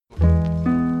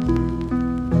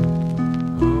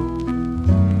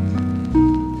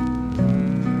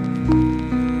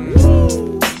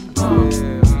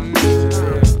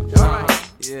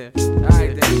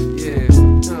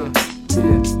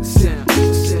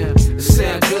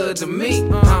to me.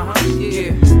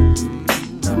 Yeah.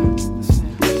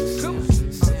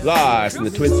 Live from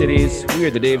the Twin Cities, we are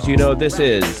the Daves you know. This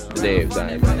is the Daves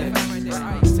I know.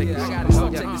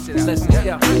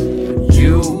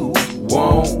 You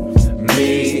want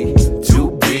me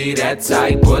to be that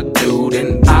type of dude,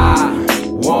 and I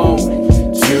want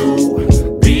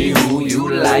to be who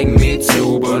you like me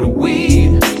to, but we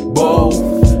both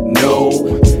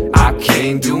know I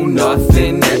can't do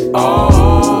nothing at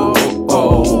all.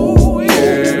 Oh,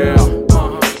 yeah.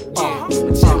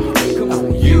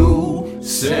 You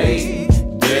say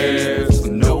there's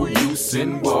no use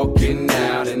in walking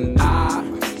out, and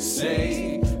I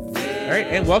say. All right,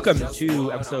 and welcome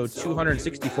to episode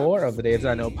 264 of the Daves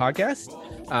I Know podcast.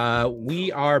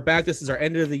 We are back. This is our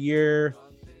end of the year,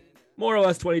 more or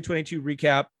less 2022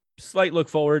 recap. Slight look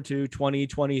forward to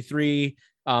 2023,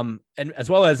 and as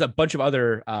well as a bunch of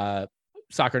other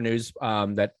soccer news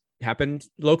that happened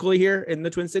locally here in the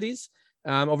Twin Cities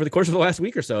over the course of the last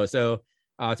week or so. So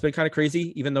it's been kind of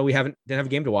crazy, even though we didn't have a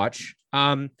game to watch.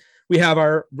 We have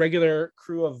our regular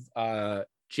crew of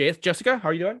Jessica. How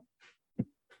are you doing?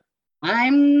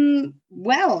 I'm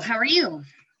well. How are you?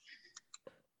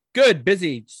 Good,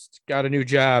 busy. Just got a new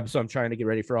job, so I'm trying to get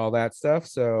ready for all that stuff.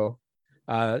 So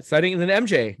exciting. And then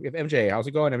MJ, we have MJ. How's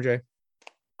it going, MJ?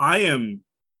 I am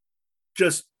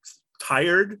just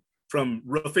tired from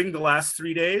roofing the last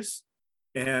 3 days.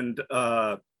 And,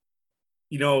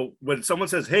 when someone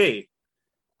says, hey,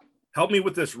 help me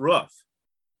with this roof,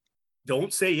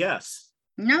 don't say yes.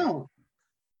 No.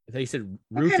 I thought you said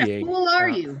What kind of fool are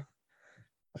you?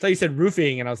 I thought you said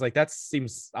roofing, and I was like, that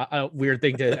seems a weird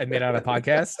thing to admit on a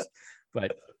podcast,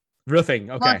 but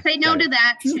roofing. Okay. Well, say no to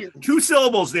that too. Two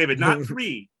syllables, David, not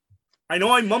three. I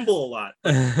know I mumble a lot.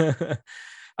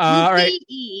 All right.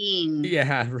 Roofing.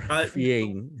 Yeah.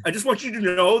 Roofing. I just want you to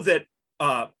know that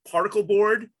particle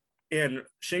board and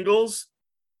shingles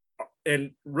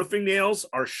and roofing nails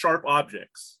are sharp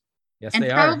objects. Yes, And they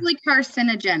are. probably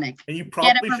carcinogenic. And you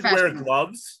probably should wear professional.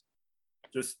 gloves.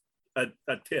 Just a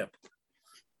tip.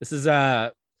 This is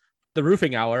the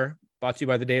roofing hour, brought to you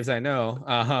by the Daves I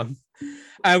Know.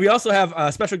 And we also have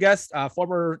a special guest,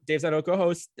 former Daves I Know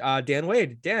co-host, Dan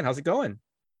Wade. Dan, how's it going?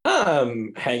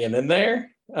 Hanging in there.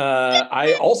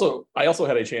 I also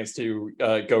had a chance to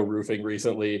go roofing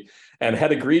recently and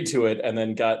had agreed to it, and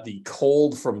then got the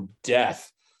cold from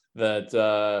death that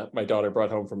my daughter brought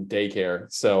home from daycare.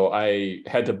 So I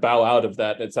had to bow out of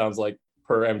that. It sounds like,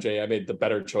 per MJ, I made the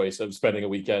better choice of spending a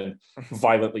weekend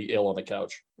violently ill on the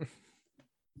couch.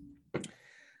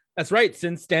 That's right.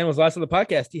 Since Dan was last on the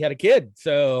podcast, he had a kid.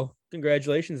 So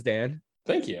congratulations, Dan.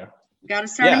 Thank you. Got to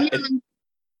start him young.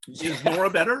 Is Nora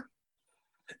better?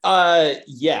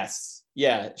 Yes.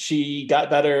 Yeah. She got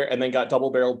better and then got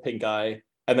double-barreled pink eye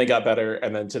and then got better.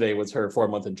 And then today was her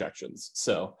 4-month injections.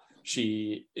 So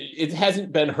it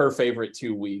hasn't been her favorite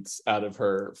 2 weeks out of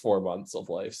her 4 months of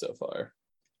life so far.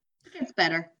 It gets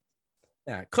better.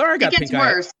 Yeah, Clara got It gets pink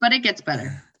worse, eye. but it gets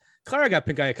better. Clara got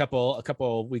pink eye a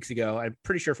couple weeks ago. I'm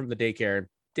pretty sure from the daycare.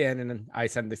 Dan and I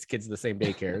send these kids to the same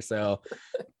daycare. So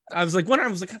I was like, how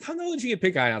did you get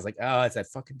pink eye? And I was like, oh, it's that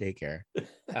fucking daycare.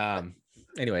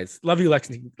 Anyways, love you,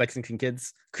 Lexington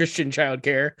kids. Christian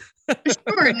childcare.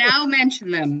 Sure, now mention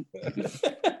them.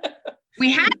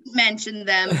 We hadn't mentioned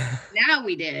them. Now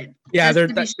we did. Yeah,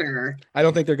 just to be sure. I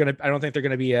don't think they're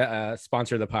gonna be a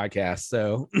sponsor of the podcast.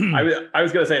 So I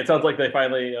was gonna say, it sounds like they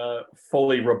finally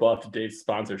fully rebuffed Dave's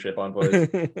sponsorship on voice.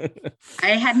 I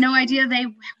had no idea they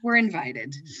were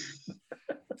invited.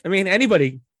 I mean,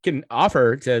 anybody can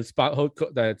offer to sponsor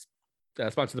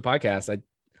the podcast. I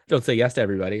don't say yes to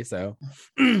everybody. So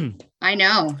I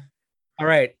know. All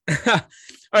right. All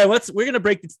right. We're going to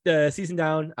break the season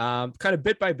down kind of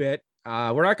bit by bit.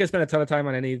 We're not going to spend a ton of time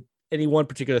on any one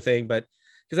particular thing, but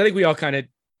because I think we all kind of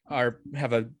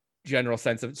have a general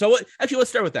sense of. So let's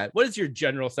start with that. What is your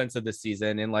general sense of this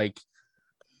season in like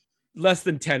less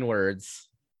than 10 words?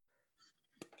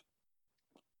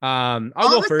 I'll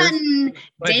go first. All of a sudden,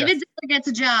 David Diller gets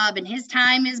a job and his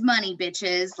time is money,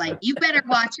 bitches. Like, you better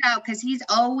watch out because he's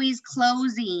always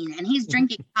closing and he's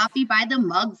drinking coffee by the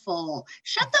mugful.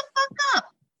 Shut the fuck up.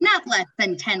 Not less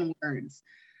than 10 words.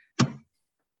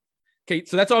 Okay,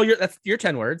 so that's your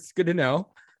 10 words. Good to know.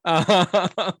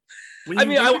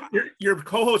 Your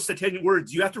co-hosts at 10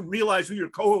 words, you have to realize who your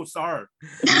co-hosts are.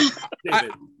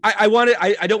 I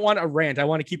don't want a rant. I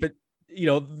want to keep it,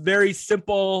 very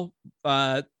simple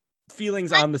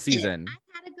feelings on the season. I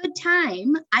had a good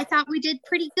time. I thought we did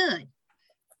pretty good.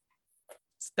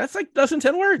 That's like less than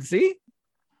 10 words. See?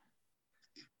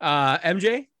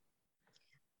 MJ?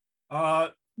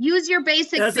 Use your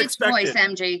basic bitch voice,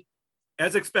 MJ.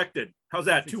 As expected. How's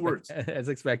that? 2 words. As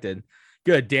expected.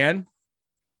 Good. Dan?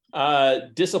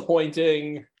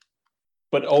 Disappointing,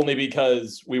 but only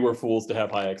because we were fools to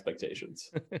have high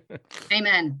expectations.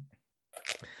 Amen.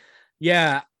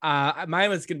 Yeah, mine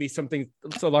was going to be something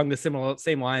so along the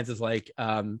same lines as like,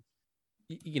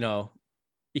 you know,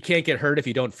 you can't get hurt if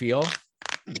you don't feel.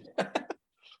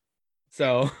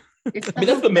 So, I mean,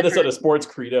 that's the Minnesota sports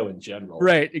credo in general.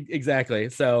 Right. Exactly.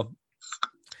 So,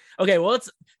 okay. Well,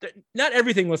 not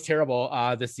everything was terrible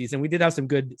this season. We did have some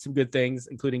good things,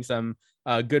 including some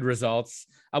good results.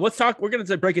 Let's talk. We're going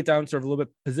to break it down sort of a little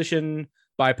bit position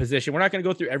by position. We're not going to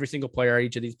go through every single player at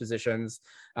each of these positions.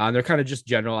 They're kind of just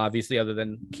general, obviously, other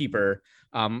than keeper.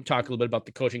 Talk a little bit about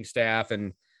the coaching staff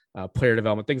and player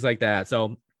development, things like that.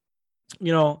 So,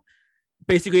 you know,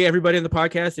 basically everybody in the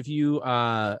podcast, if you,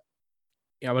 I'm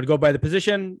going to go by the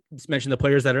position, just mention the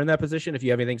players that are in that position. If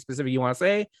you have anything specific you want to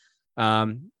say,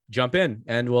 jump in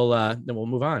and then we'll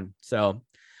move on. So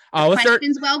let's start.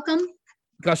 Welcome.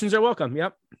 Questions are welcome.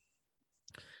 Yep.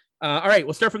 All right.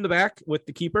 We'll start from the back with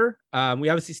the keeper. We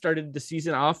obviously started the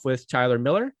season off with Tyler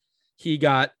Miller. He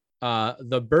got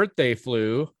the birthday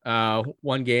flu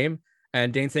one game,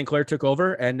 and Dane St. Clair took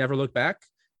over and never looked back.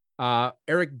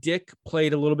 Eric Dick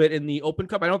played a little bit in the Open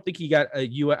Cup. I don't think he got an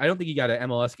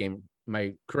MLS game. Am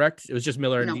I correct? It was just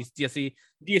Miller and DSC.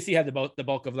 DSC had the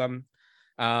bulk of them.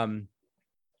 I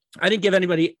didn't give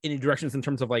anybody any directions in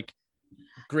terms of like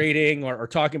grading or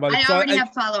talking about it. I already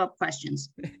have follow-up questions.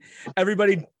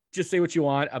 Everybody just say what you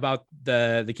want about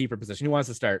the keeper position. Who wants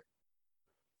to start?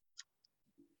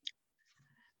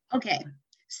 Okay.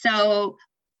 So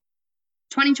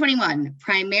 2021,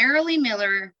 primarily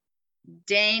Miller.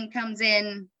 Dane comes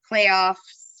in,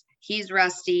 playoffs, he's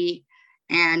rusty,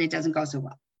 and it doesn't go so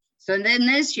well. So then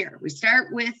this year, we start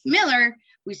with Miller,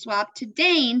 we swap to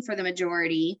Dane for the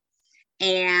majority,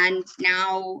 and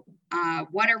now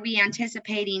what are we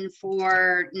anticipating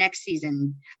for next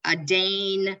season? A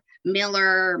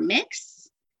Dane-Miller mix?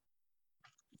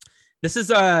 This is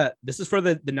for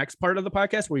the next part of the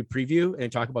podcast where we preview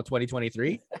and talk about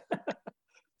 2023.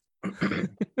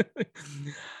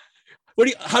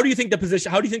 How do you think the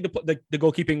position? How do you think the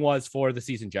goalkeeping was for the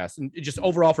season, Jess, and just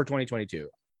overall for 2022?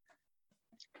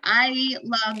 I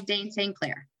love Dane St.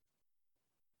 Clair.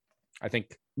 I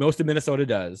think most of Minnesota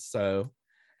does. So,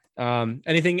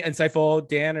 anything insightful,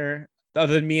 Dan, or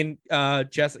other than me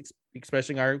and Jess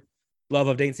expressing our love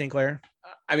of Dane St. Clair?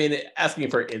 I mean, asking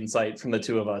for insight from the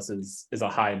two of us is a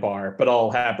high bar, but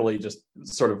I'll happily just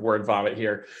sort of word vomit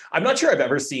here. I'm not sure I've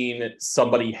ever seen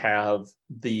somebody have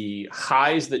the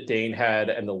highs that Dane had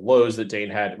and the lows that Dane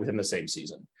had within the same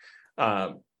season.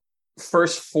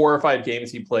 First 4 or 5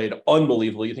 games he played,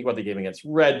 unbelievable. You think about the game against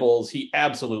Red Bulls, he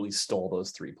absolutely stole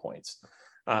those 3 points.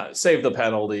 Saved the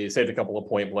penalty, saved a couple of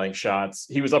point blank shots.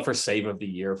 He was up for save of the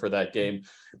year for that game.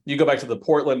 You go back to the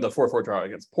 4-4 draw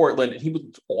against Portland, and he was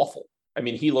awful. I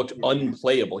mean, he looked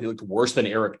unplayable. He looked worse than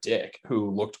Eric Dick,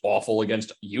 who looked awful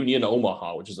against Union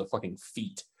Omaha, which is a fucking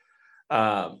feat.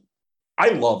 I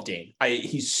love Dane.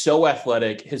 He's so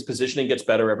athletic. His positioning gets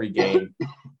better every game,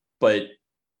 but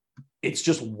it's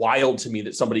just wild to me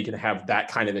that somebody can have that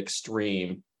kind of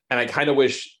extreme. And I kind of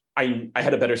wish I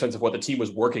had a better sense of what the team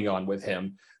was working on with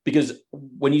him, because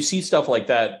when you see stuff like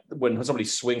that, when somebody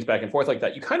swings back and forth like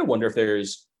that, you kind of wonder if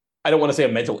there's, I don't want to say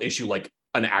a mental issue, like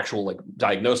an actual like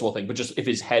diagnosable thing, but just if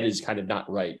his head is kind of not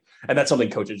right. And that's something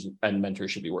coaches and mentors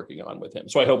should be working on with him.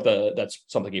 So I hope that's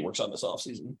something he works on this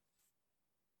offseason.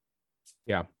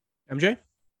 Yeah. MJ?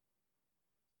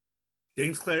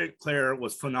 Dane Clair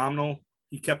was phenomenal.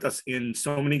 He kept us in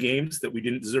so many games that we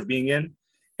didn't deserve being in.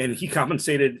 And he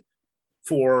compensated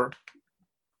for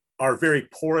our very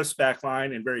porous back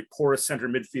line and very porous center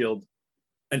midfield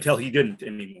until he didn't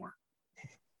anymore.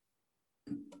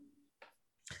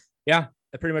 Yeah,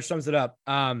 that pretty much sums it up.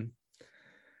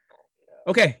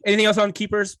 Okay, anything else on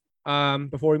keepers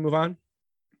before we move on?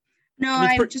 No,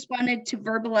 I just wanted to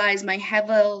verbalize my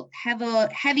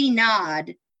heavy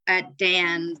nod at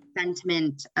Dan's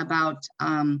sentiment about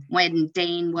when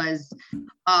Dane was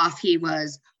off, he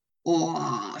was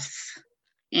off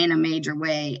in a major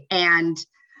way. And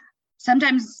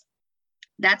sometimes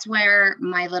that's where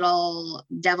my little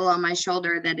devil on my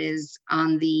shoulder that is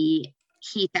on the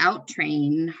Keith out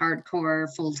train,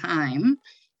 hardcore full time,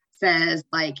 says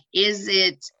like, is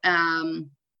it a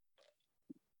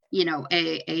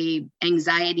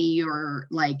anxiety or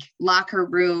like locker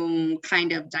room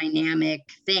kind of dynamic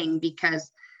thing?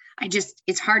 Because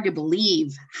it's hard to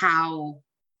believe how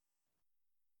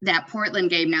that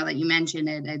Portland game, now that you mention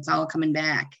it, it's all coming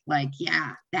back. Like,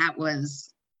 yeah, that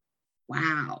was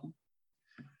wow.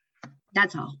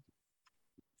 That's all.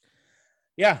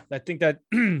 yeah, I think that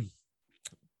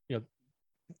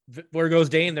where goes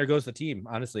Dane, there goes the team,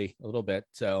 honestly, a little bit.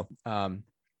 So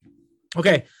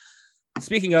okay.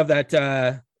 Speaking of that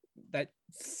that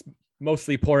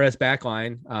mostly porous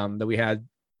backline that we had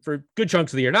for good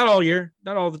chunks of the year, not all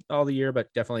the year,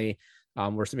 but definitely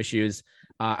were some issues.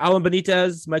 Alan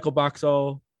Benitez, Michael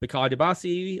Boxall, Mikhail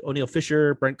Debasi, O'Neal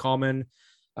Fisher, Brent Kallman,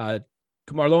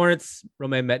 Kamar Lawrence,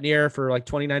 Romain Metnier for like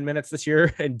 29 minutes this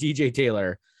year, and DJ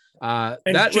Taylor. And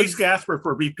Chase Gasper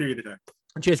for a brief period of time.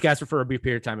 Chase Gasper for a brief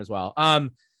period of time as well.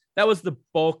 That was the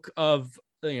bulk of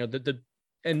the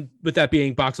and with that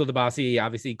being Boxall, Debasi,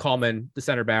 obviously Kallman, the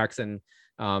center backs, and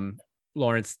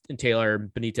Lawrence and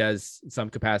Taylor, Benitez in some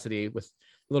capacity, with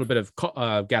a little bit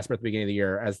of Gasper at the beginning of the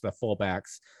year as the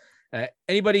fullbacks.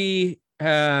 Anybody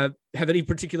have any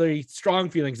particularly strong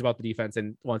feelings about the defense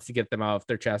and wants to get them off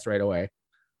their chest right away?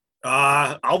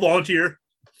 I'll volunteer.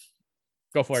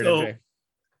 Go for it, MJ.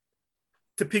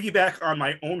 To piggyback on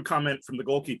my own comment from the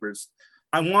goalkeepers,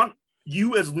 I want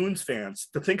you as Loons fans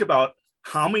to think about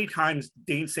how many times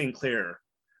Dane St. Clair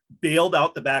bailed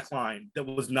out the back line that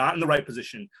was not in the right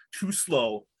position, too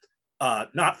slow,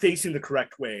 not facing the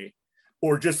correct way,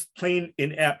 or just plain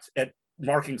inept at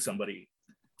marking somebody.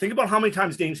 Think about how many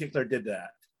times Dane St. Clair did that.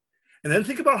 And then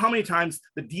think about how many times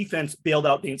the defense bailed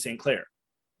out Dane St. Clair.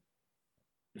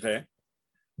 Okay.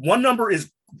 One number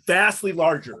is vastly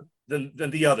larger than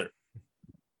the other.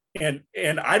 And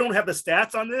I don't have the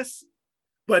stats on this,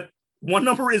 but one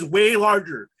number is way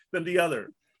larger than the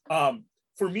other.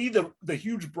 For me, the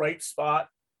huge bright spot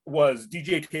was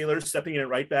DJ Taylor stepping in at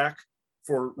right back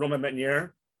for Romain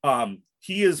Metnier.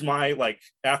 He is my,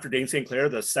 after Dane St. Clair,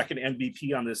 the second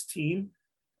MVP on this team,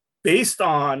 based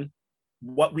on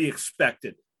what we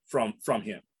expected from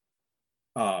him.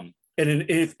 And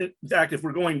in fact, if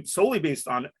we're going solely based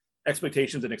on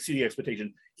expectations and exceeding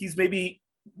expectations, he's maybe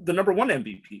the number one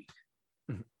MVP.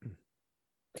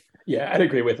 Yeah, I'd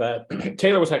agree with that.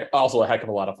 Taylor was also a heck of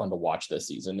a lot of fun to watch this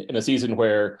season, in a season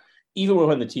where even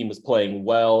when the team was playing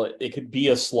well, it could be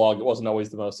a slog. It wasn't always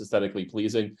the most aesthetically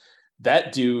pleasing.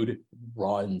 That dude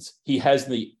runs. He has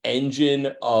the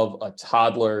engine of a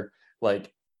toddler,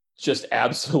 just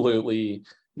absolutely,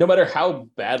 no matter how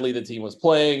badly the team was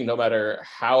playing, no matter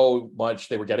how much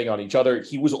they were getting on each other,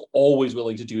 he was always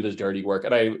willing to do this dirty work.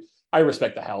 And I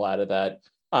respect the hell out of that.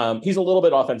 He's a little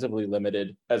bit offensively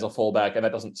limited as a fullback, and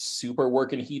that doesn't super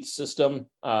work in Heath's system,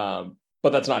 but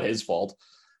that's not his fault.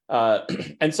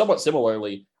 And somewhat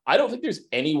similarly, I don't think there's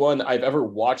anyone I've ever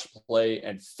watched play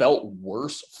and felt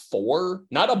worse for,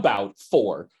 not about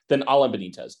for, than Alan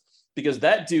Benitez, because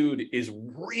that dude is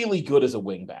really good as a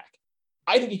wingback.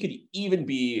 I think he could even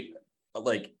be on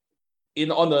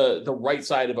the right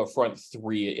side of a front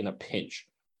three in a pinch.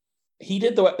 He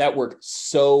did that work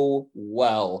so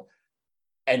well,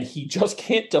 and he just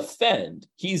can't defend.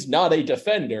 He's not a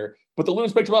defender, but the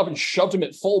Loons picked him up and shoved him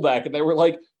at fullback, and they were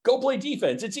like, go play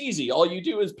defense. It's easy. All you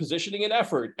do is positioning and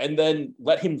effort, and then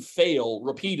let him fail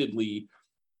repeatedly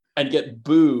and get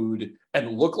booed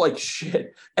and look like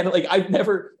shit. And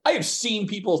I have seen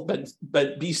people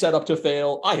be set up to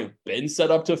fail. I have been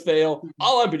set up to fail.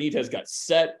 Alan Benitez got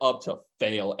set up to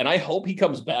fail. And I hope he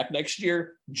comes back next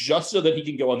year just so that he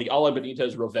can go on the Alan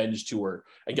Benitez revenge tour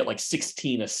and get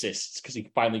 16 assists because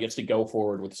he finally gets to go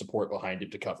forward with support behind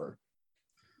him to cover.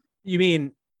 You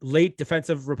mean late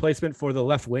defensive replacement for the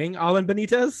left wing, Alan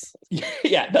Benitez?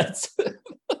 Yeah, that's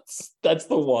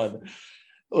the one.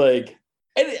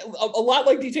 And a lot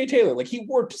like DJ Taylor, he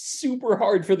worked super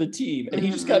hard for the team, and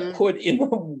he just got put in the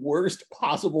worst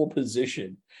possible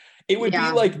position. It would be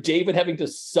like David having to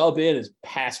sub in as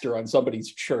pastor on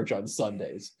somebody's church on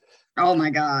Sundays. Oh my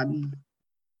God.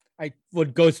 I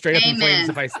would go straight up in flames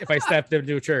if I stepped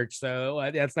into a church.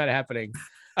 So that's not happening.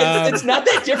 It's not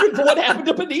that different from what happened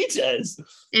to Benitez.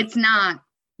 It's not.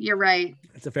 You're right.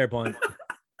 It's a fair point.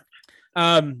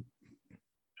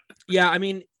 Yeah, I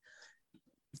mean,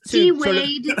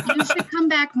 Wade, you should come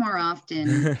back more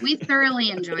often. We thoroughly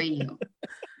enjoy you.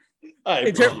 I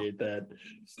appreciate that.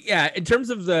 Yeah, in terms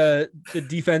of the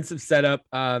defensive setup,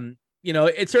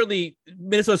 Minnesota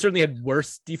certainly had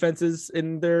worse defenses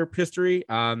in their history.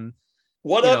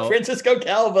 What up, Francisco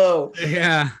Calvo?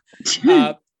 Yeah.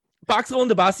 Boxall and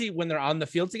Debasi, when they're on the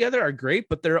field together, are great,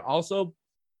 but they're also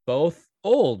both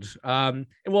old.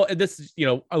 This is,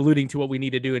 alluding to what we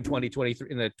need to do in 2023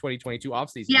 in the 2022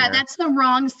 offseason. Yeah, that's the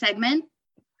wrong segment.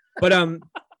 But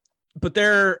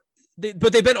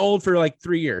they've been old for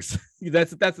 3 years.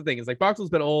 That's the thing. It's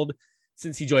Boxall's been old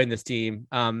since he joined this team.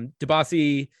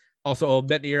 Debasi also old.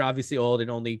 Metnier obviously old and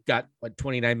only got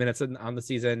 29 minutes on the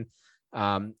season.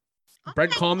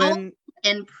 Brent Coleman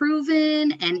and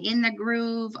proven and in the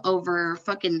groove over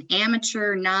fucking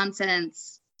amateur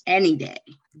nonsense any day.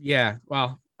 Yeah,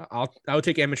 well, I would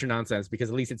take amateur nonsense because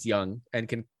at least it's young and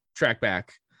can track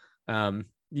back.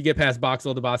 You get past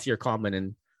Boxel, DeBossi, or Coleman,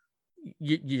 and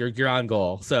you're on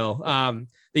goal. So then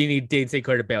you need Dane St.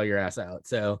 Clair to bail your ass out.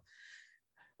 So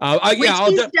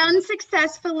he's done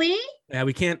successfully. Yeah,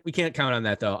 we can't count on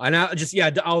that though. And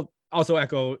I'll also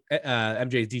echo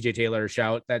MJ's DJ Taylor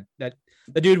shout that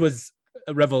the dude was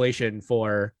a revelation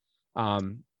for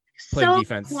playing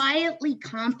defense. Quietly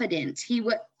confident. He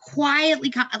was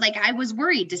quietly like I was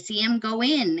worried to see him go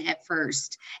in at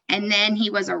first, and then he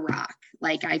was a rock.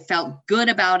 Like I felt good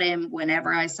about him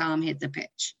whenever I saw him hit the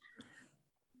pitch.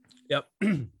 Yep.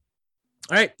 All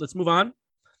right, let's move on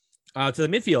to the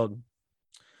midfield.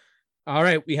 All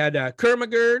right, we had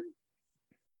Kermagerd,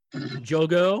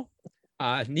 Jogo,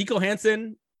 Nico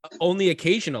Hansen only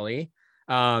occasionally,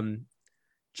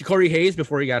 Ja'Cory Hayes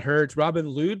before he got hurt, Robin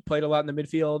Lod played a lot in the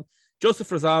midfield, Joseph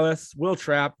Rosales, Will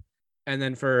Trapp, and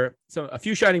then for a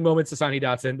few shining moments, Asani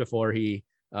Dotson before he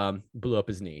blew up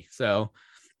his knee. So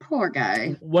poor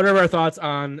guy. What are our thoughts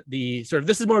on the sort of,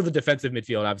 this is more of the defensive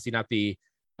midfield, obviously not the,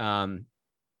 but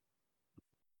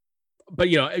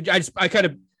you know, I kind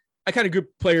of group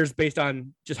players based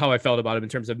on just how I felt about him in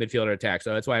terms of midfield or attack.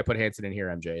 So that's why I put Hansen in here,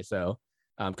 MJ. So,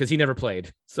 because he never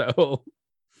played. So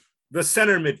the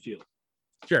center midfield.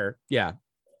 Sure. Yeah.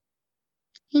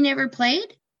 He never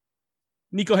played?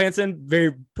 Nico Hansen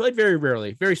played very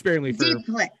rarely, very sparingly. Did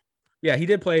play. Yeah, he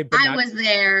did play. But I was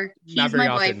there. He's my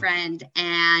often. boyfriend.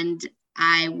 And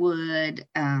I would,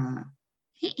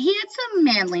 he had some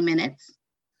manly minutes.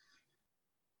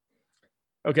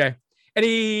 Okay.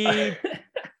 Any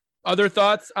other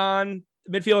thoughts on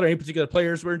midfield or any particular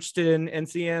players we're interested in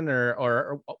NCN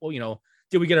or you know,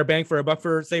 did we get our bang for a buck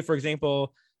for, say, for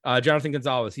example, Jonathan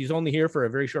Gonzalez? He's only here for a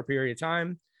very short period of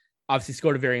time. Obviously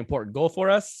scored a very important goal for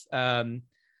us. You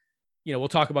know, we'll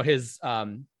talk about his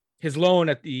loan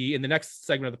in the next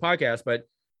segment of the podcast, but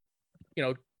you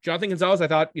know, Jonathan Gonzalez, I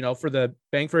thought, you know, for the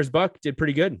bang for his buck, did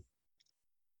pretty good.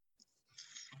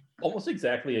 Almost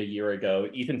exactly a year ago,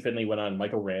 Ethan Finley went on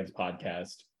Michael Rand's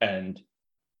podcast and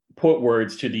put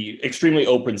words to the extremely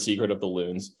open secret of the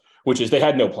Loons, which is they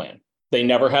had no plan. They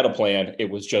never had a plan. It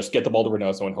was just get the ball to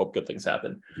Reynoso and hope good things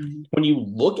happen. Mm-hmm. When you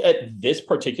look at this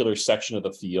particular section of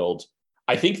the field,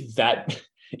 I think that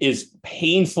is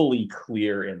painfully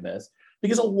clear in this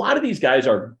because a lot of these guys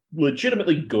are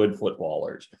legitimately good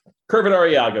footballers. Kervin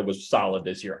Arriaga was solid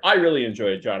this year. I really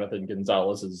enjoyed Jonathan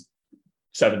Gonzalez's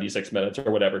 76 minutes or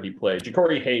whatever he played.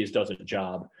 Ja'Cory Hayes does a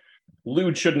job.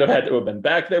 Lod shouldn't have had to have been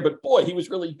back there, but boy, he was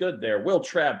really good there. Will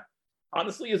Trapp,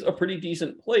 honestly, is a pretty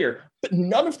decent player, but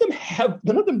none of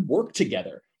them work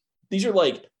together. These are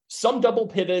like some double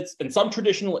pivots and some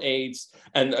traditional eights,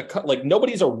 and like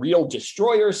nobody's a real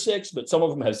destroyer six, but some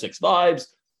of them have six vibes.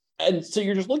 And so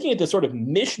you're just looking at this sort of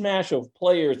mishmash of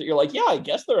players that you're like, yeah, I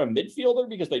guess they're a midfielder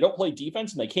because they don't play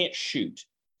defense and they can't shoot.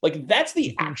 Like that's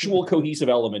the actual cohesive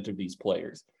element of these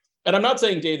players. And I'm not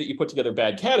saying, Dave, that you put together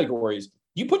bad categories.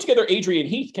 You put together Adrian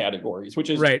Heath categories, which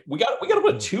is right. We got to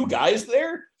put two guys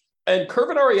there. And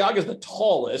Kervin Arriaga is the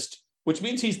tallest, which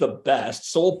means he's the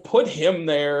best. So we'll put him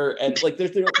there. And like,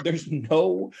 there's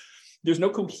no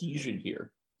cohesion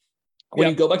here. When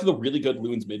you go back to the really good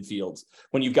Loons midfields,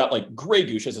 when you've got like Grey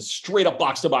Goose as a straight up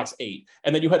box to box 8,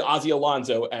 and then you had Ozzy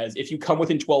Alonso as if you come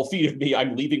within 12 feet of me,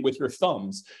 I'm leaving with your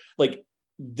thumbs. Like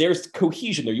there's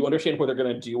cohesion there. You understand what they're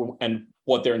going to do and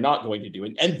what they're not going to do.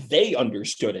 And they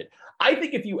understood it. I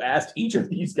think if you asked each of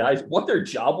these guys what their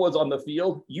job was on the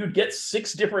field, you'd get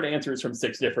 6 different answers from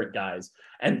 6 different guys.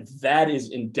 And that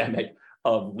is endemic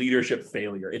of leadership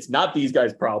failure. It's not these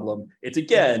guys' problem. It's,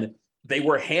 again, they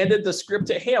were handed the script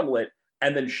to Hamlet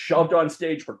and then shoved on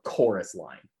stage for chorus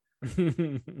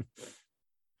line.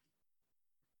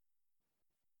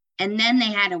 And then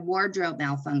they had a wardrobe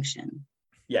malfunction.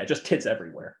 Yeah, just tits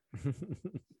everywhere.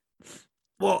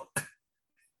 Well,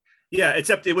 yeah,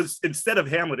 except it was, instead of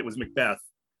Hamlet, it was Macbeth,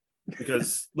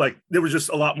 because like there was just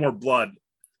a lot more blood.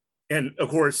 And of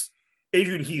course,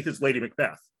 Adrian Heath is Lady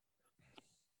Macbeth.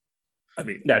 I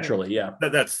mean, naturally, yeah.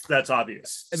 That's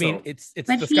obvious. I mean, it's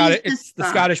the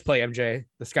Scottish play, MJ.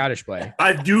 The Scottish play.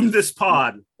 I've doomed this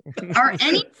pod. Are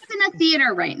any in a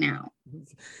theater right now?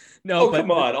 No,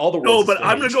 come on, all the words. No, but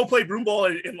I'm gonna go play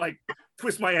broomball and like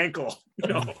twist my ankle. You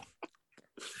know.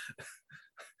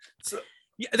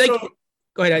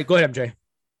 Go ahead, MJ.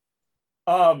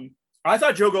 I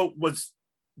thought Jogo was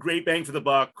great bang for the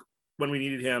buck when we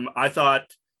needed him. I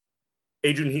thought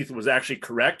Adrian Heath was actually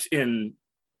correct in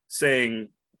saying,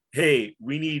 hey,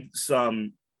 we need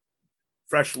some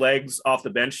fresh legs off the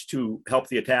bench to help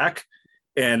the attack.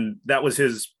 And that was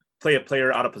his play a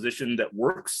player out of position that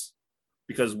works,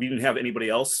 because we didn't have anybody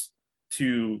else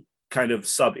to kind of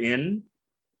sub in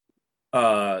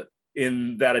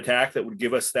that attack that would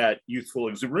give us that youthful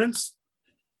exuberance.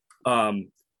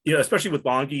 Especially with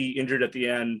Bongi injured at the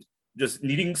end, just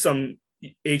needing some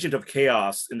agent of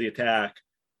chaos in the attack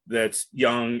that's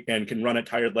young and can run at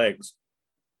tired legs.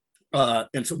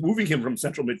 And so moving him from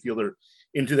central midfielder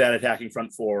into that attacking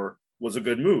front four was a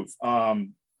good move.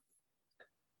 And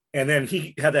then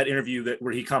he had that interview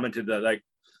where he commented that, like,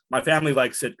 my family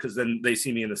likes it because then they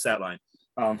see me in the stat line.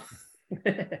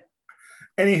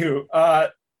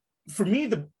 Anywho, for me,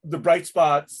 the bright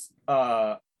spots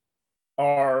are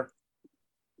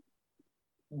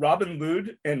Robin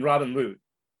Lod and Robin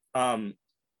Lod.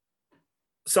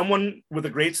 Someone with a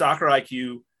great soccer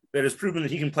IQ that has proven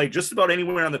that he can play just about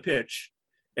anywhere on the pitch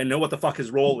and know what the fuck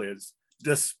his role is,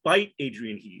 despite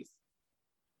Adrian Heath.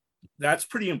 That's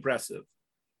pretty impressive.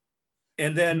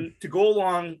 And then to go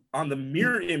along on the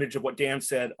mirror image of what Dan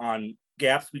said on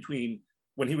gaps between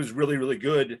when he was really, really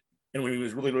good and when he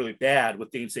was really, really bad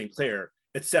with Dane St. Clair,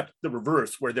 except the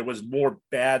reverse, where there was more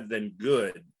bad than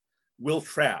good. Will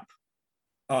Trapp,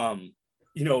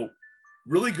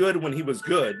 really good when he was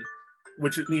good,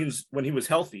 which means when he was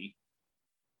healthy,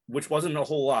 which wasn't a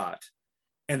whole lot,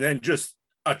 and then just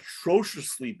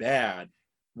atrociously bad,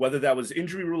 whether that was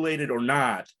injury related or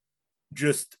not,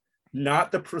 just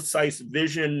not the precise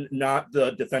vision, not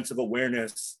the defensive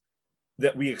awareness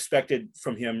that we expected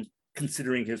from him,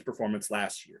 considering his performance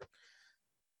last year.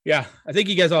 Yeah, I think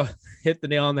you guys all hit the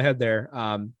nail on the head there.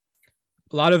 A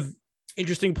lot of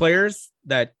interesting players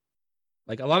that,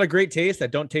 like, a lot of great taste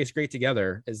that don't taste great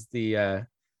together is to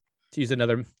use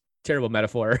another terrible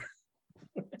metaphor.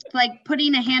 It's like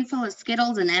putting a handful of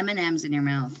Skittles and M&Ms in your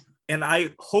mouth. And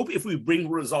I hope if we bring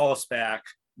Rosales back,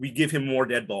 we give him more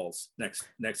dead balls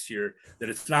next year, that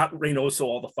it's not Reynoso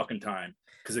all the fucking time,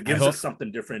 because it gives us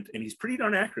something different, and he's pretty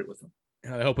darn accurate with them.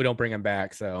 I hope we don't bring him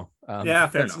back. So yeah,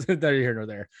 fair enough. Neither here nor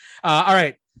there. All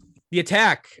right, the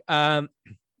attack.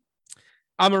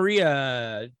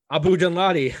 Amaria, Abu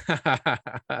Janladi,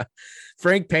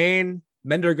 Frank Payne,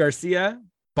 Mender Garcia,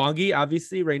 Bongi,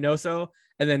 obviously, Reynoso.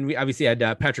 And then we obviously had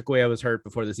Patrick Guaya was hurt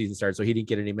before the season started, so he didn't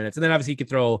get any minutes. And then obviously he could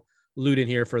throw Loon in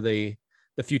here for the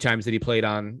few times that he played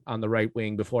on the right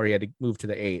wing before he had to move to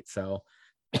the 8. So,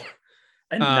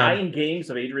 and 9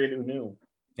 games of Adrian Unu.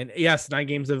 And yes, 9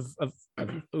 games of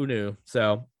Unu.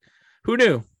 So who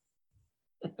knew?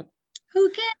 Who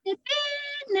can it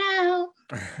be now?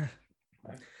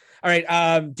 All right.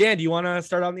 Dan, do you want to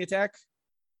start on the attack?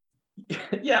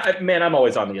 Yeah, man, I'm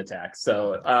always on the attack.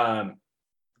 So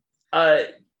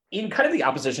in kind of the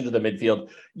opposition to the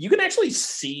midfield, you can actually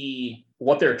see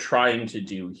what they're trying to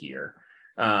do here.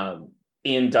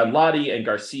 In Dunladi and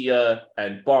Garcia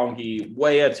and Bongi,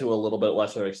 Weah to a little bit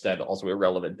lesser extent, also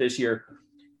irrelevant this year.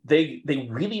 They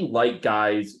really like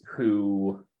guys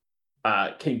who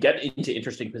can get into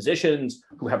interesting positions,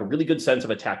 who have a really good sense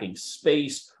of attacking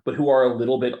space, but who are a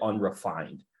little bit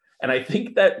unrefined. And I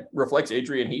think that reflects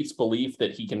Adrian Heath's belief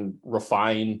that he can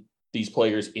refine these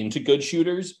players into good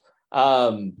shooters.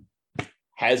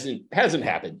 Hasn't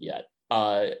happened yet.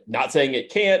 Not saying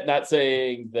it can't, not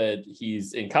saying that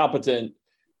he's incompetent.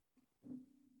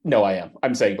 No, I am.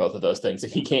 I'm saying both of those things.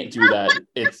 He can't do that.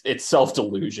 It's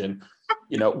self-delusion.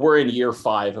 We're in year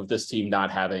 5 of this team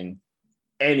not having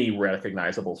any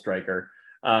recognizable striker.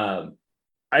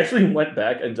 I actually went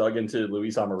back and dug into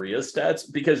Luis Amaria's stats,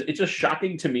 because it's just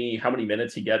shocking to me how many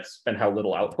minutes he gets and how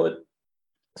little output.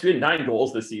 So he had 9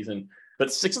 goals this season,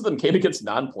 but 6 of them came against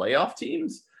non-playoff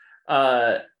teams.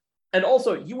 And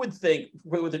also, you would think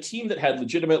with a team that had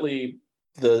legitimately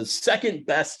the second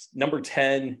best number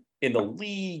 10 in the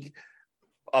league,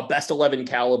 a best 11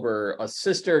 caliber, a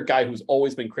sister guy who's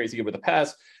always been crazy over the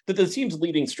pass, that the team's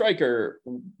leading striker,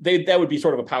 that would be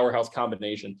sort of a powerhouse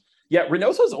combination. Yet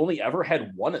Reynoso's only ever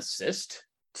had 1 assist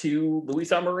to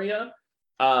Luis Amaria,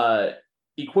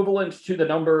 equivalent to the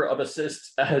number of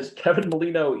assists as Kevin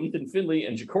Molino, Ethan Finley,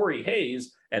 and Ja'Cory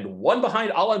Hayes, and 1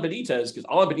 behind Alan Benitez, because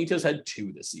Alan Benitez had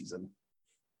 2 this season.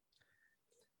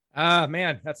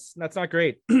 Man, that's not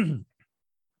great.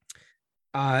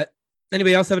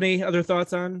 Anybody else have any other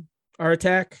thoughts on our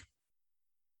attack?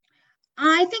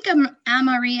 I think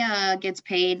Amaria gets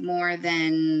paid more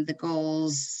than the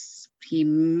goals he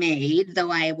made,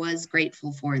 though I was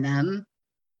grateful for them.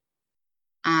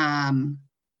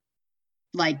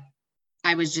 Like,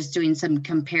 I was just doing some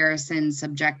comparison,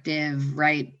 subjective,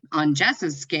 right, on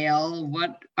Jess's scale.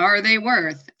 What are they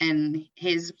worth? And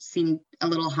his seemed a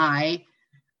little high,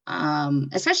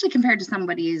 especially compared to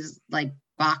somebody's like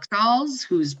Boxalls,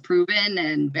 who's proven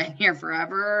and been here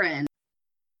forever. And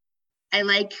I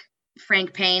like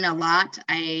Frank Payne a lot.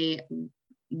 I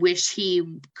wish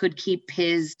he could keep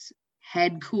his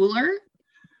head cooler.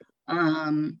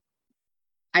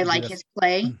 I like his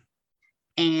play,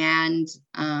 and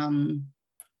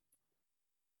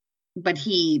but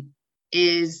he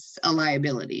is a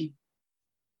liability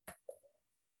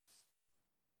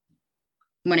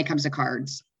when it comes to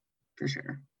cards, for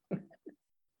sure.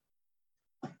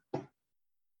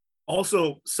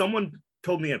 Also, someone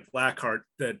told me at Blackheart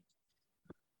that,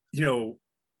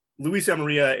 Luis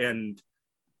Amarilla and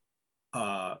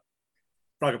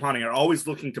Fragapane are always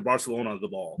looking to Barcelona the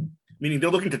ball, meaning they're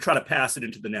looking to try to pass it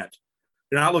into the net.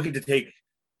 They're not looking to take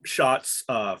shots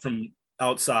from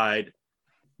outside.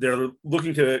 They're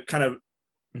looking to kind of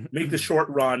make the short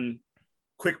run,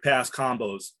 quick pass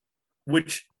combos,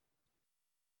 which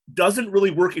doesn't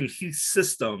really work in Heath's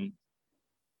system,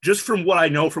 just from what I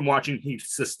know from watching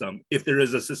Heath's system, if there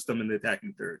is a system in the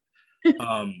attacking third.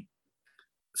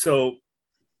 So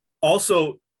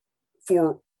also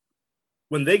for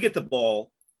when they get the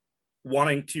ball,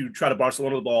 wanting to try to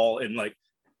Barcelona the ball and like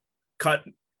cut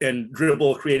and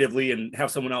dribble creatively and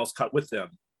have someone else cut with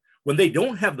them. When they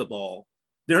don't have the ball,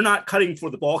 they're not cutting for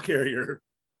the ball carrier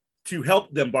to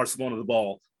help them Barcelona the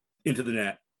ball into the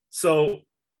net. So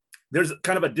there's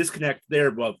kind of a disconnect there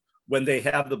of when they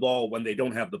have the ball, when they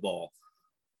don't have the ball.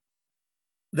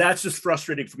 That's just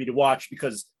frustrating for me to watch,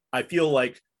 because I feel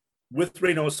like with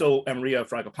Reynoso, Amarilla,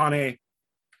 Fragapane,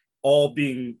 all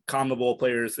being CONMEBOL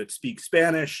players that speak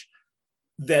Spanish,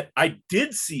 that I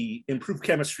did see improved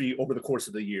chemistry over the course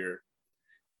of the year.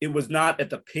 It was not at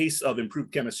the pace of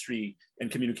improved chemistry and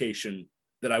communication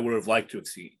that I would have liked to have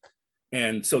seen.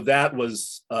 And so that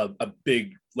was a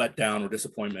big letdown or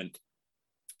disappointment.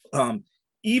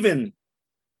 Even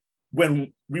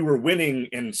when we were winning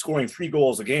and scoring 3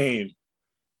 goals a game,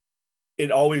 it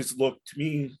always looked to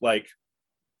me like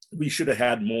we should have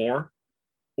had more,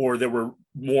 or there were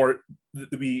more,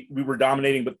 we were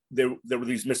dominating, but there were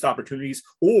these missed opportunities,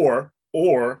 or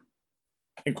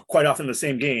and quite often the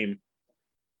same game,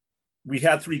 we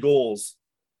had 3 goals,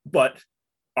 but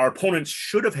our opponents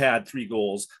should have had 3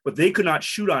 goals, but they could not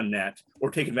shoot on net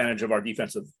or take advantage of our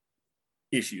defensive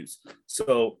issues.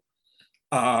 So,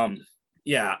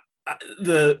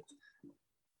 the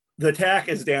attack,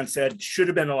 as Dan said, should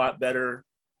have been a lot better.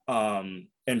 And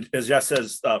as Jess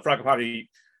says, Fragapane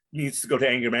needs to go to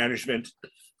anger management.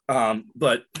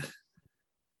 But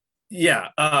yeah,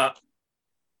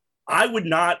 I would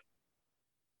not,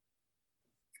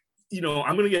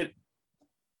 I'm going to get,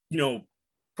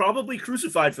 probably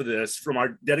crucified for this from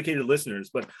our dedicated listeners,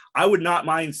 but I would not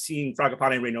mind seeing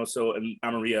Fragapane, Reynoso, and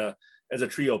Amarilla as a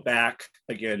trio back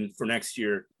again for next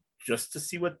year, just to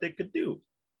see what they could do.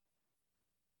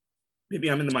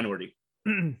 Maybe I'm in the minority.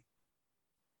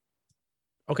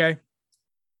 Okay.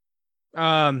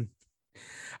 I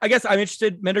guess I'm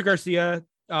interested. Mender Garcia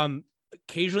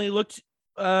occasionally looked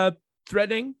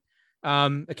threatening.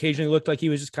 Occasionally looked like he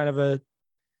was just kind of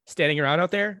standing around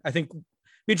out there. I think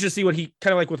we just see what he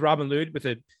kind of like with Robin Lod with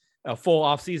a full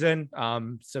off season,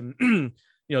 some the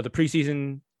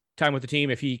preseason time with the team,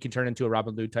 if he can turn into a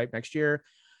Robin Lod type next year.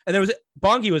 And there was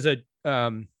Bongi was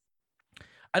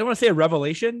I don't want to say a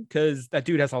revelation, because that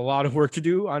dude has a lot of work to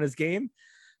do on his game.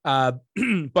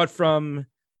 But from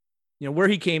where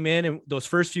he came in and those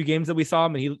first few games that we saw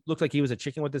him, and he looked like he was a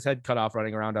chicken with his head cut off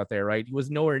running around out there, right? He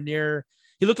was nowhere near.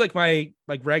 He looked like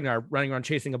Ragnar running around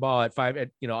chasing a ball at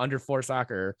under 4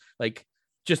 soccer, like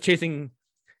just chasing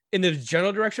in the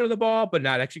general direction of the ball, but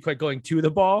not actually quite going to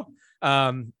the ball.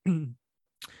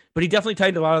 But he definitely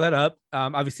tightened a lot of that up.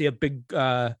 Obviously a big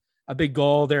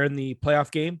goal there in the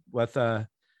playoff game with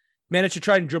managed to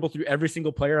try and dribble through every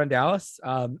single player on Dallas.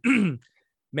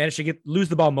 Managed to lose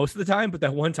the ball most of the time, but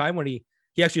that one time when he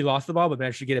actually lost the ball, but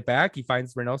managed to get it back, he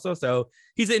finds Reynoso. So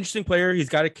he's an interesting player. He's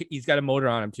got a motor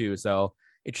on him too. So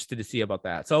interested to see about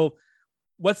that. So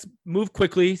let's move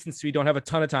quickly since we don't have a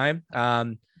ton of time.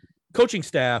 Coaching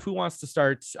staff, who wants to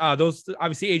start? Those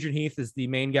obviously Adrian Heath is the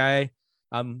main guy.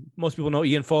 Most people know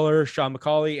Ian Fuller, Sean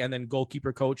McCauley, and then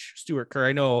goalkeeper coach Stuart Kerr.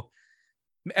 I know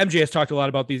MJ has talked a lot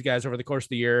about these guys over the course of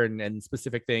the year and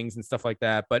specific things and stuff like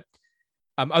that. But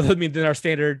other than our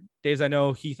standard days, I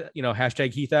know Heath,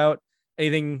 hashtag Heath out.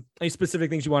 Any specific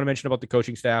things you want to mention about the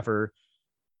coaching staff or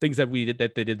things that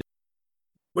they did?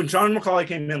 When Sean McCauley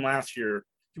came in last year,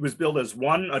 he was billed as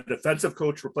a defensive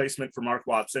coach replacement for Mark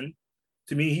Watson.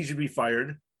 To me, he should be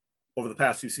fired over the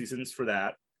past 2 seasons for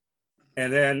that.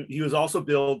 And then he was also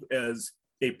billed as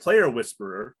a player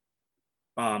whisperer,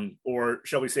 or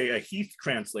shall we say a Heath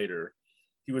translator,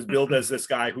 He was billed as this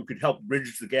guy who could help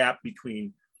bridge the gap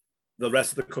between the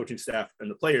rest of the coaching staff and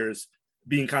the players,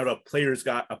 being kind of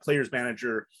a players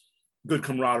manager, good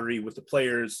camaraderie with the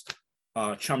players,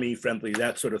 chummy, friendly,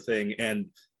 that sort of thing. And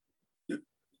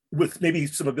with maybe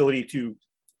some ability to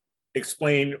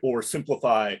explain or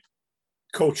simplify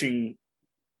coaching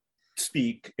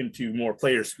speak into more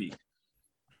player speak.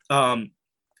 And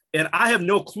I have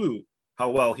no clue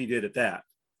how well he did at that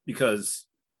because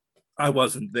I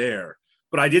wasn't there,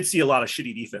 but I did see a lot of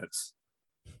shitty defense.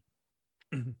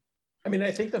 I mean,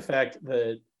 I think the fact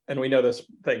that, and we know this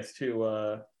thanks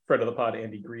to friend of the pod,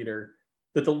 Andy Greeter,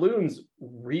 that the Loons'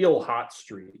 real hot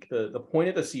streak, the point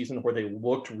of the season where they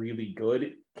looked really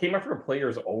good, came after a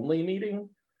players-only meeting,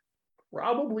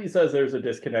 probably says there's a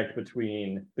disconnect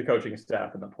between the coaching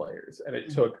staff and the players. And it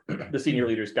took the senior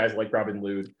leaders, guys like Robin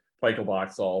Loon, Michael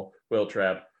Boxall, Will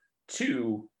Trapp,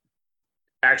 to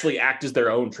actually act as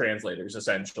their own translators,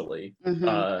 essentially.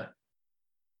 And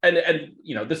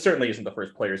you know, this certainly isn't the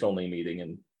first players-only meeting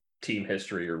in team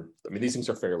history, or I mean, these things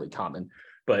are fairly common,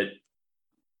 but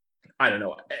I don't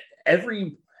know.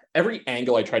 Every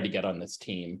angle I tried to get on this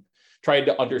team, tried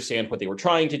to understand what they were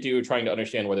trying to do, trying to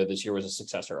understand whether this year was a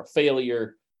success or a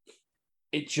failure.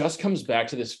 It just comes back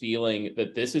to this feeling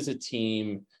that this is a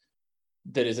team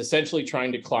that is essentially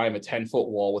trying to climb a 10-foot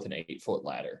wall with an 8-foot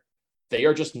ladder. They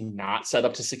are just not set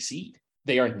up to succeed.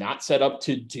 They are not set up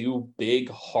to do big,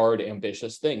 hard,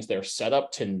 ambitious things. They're set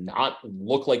up to not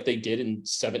look like they did in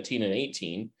 17 and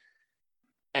 18.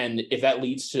 And if that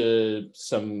leads to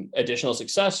some additional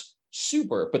success,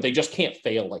 super, but they just can't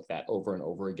fail like that over and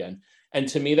over again. And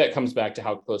to me, that comes back to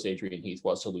how close Adrian Heath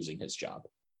was to losing his job.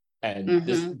 And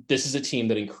this is a team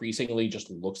that increasingly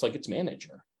just looks like its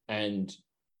manager. And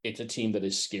it's a team that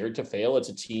is scared to fail. It's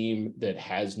a team that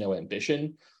has no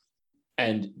ambition.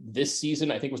 And this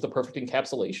season, I think, was the perfect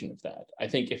encapsulation of that. I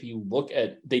think if you look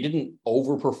at, they didn't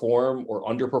overperform or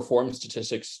underperform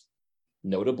statistics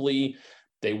notably.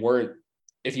 They weren't,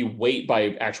 if you weight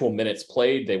by actual minutes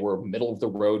played, they were middle of the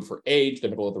road for age, they're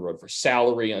middle of the road for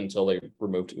salary until they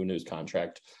removed Unu's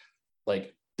contract.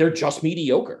 Like, they're just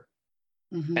mediocre.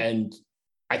 And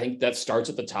I think that starts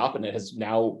at the top, and it has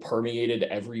now permeated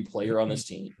every player on this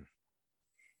team.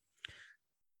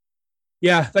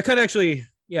 Yeah, that kind of actually,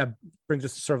 brings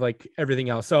us to sort of like everything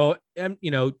else. So,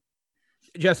 you know,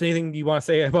 Jess, anything you want to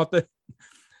say about the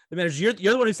manager?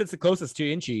 You're the one who sits the closest to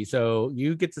Inchy, so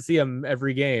you get to see him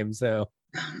every game. So,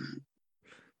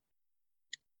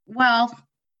 well,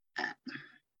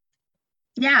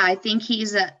 I think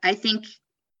I think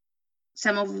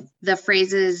some of the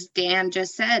phrases Dan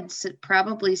just said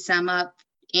probably sum up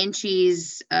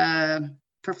Inchy's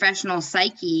professional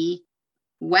psyche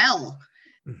well.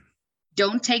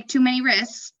 Don't take too many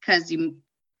risks, because you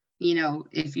know,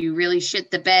 if you really shit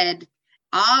the bed,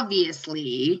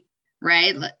 obviously,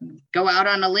 right, go out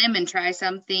on a limb and try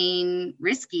something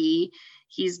risky.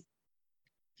 He's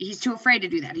too afraid to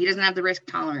do that. He doesn't have the risk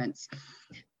tolerance.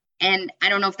 And I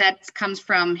don't know if that comes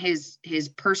from his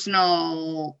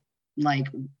personal, like,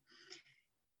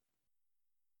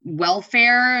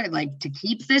 welfare, like, to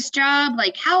keep this job.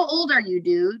 Like, how old are you,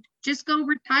 dude? Just go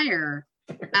retire.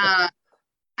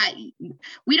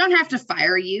 We don't have to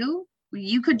fire you.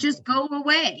 You could just go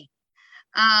away.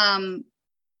 I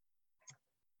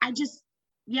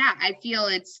feel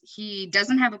he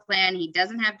doesn't have a plan. He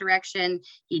doesn't have direction.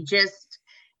 He just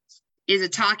is a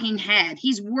talking head.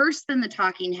 He's worse than the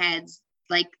talking heads,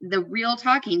 like the real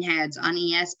talking heads on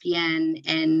ESPN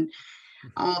and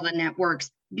all the networks,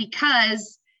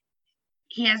 because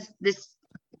he has this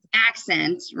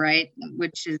accent, right,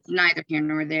 which is neither here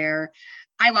nor there.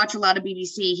 I watch a lot of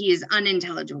BBC. He is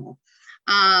unintelligible.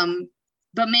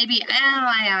 But maybe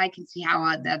I can see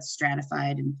how that's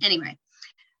stratified. And anyway,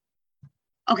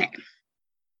 okay.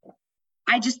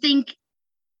 I just think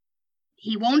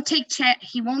he won't take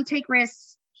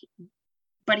risks,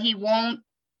 but he won't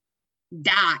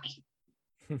die.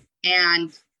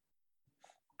 And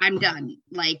I'm done.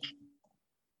 Like,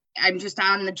 I'm just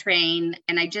on the train,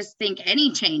 and I just think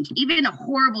any change, even a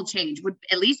horrible change, would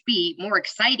at least be more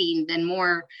exciting than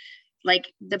more,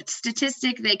 like, the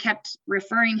statistic they kept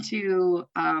referring to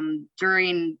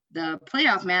during the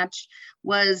playoff match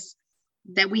was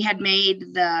that we had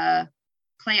made the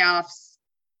playoffs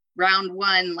round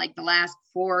one like the last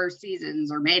 4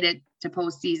 seasons, or made it to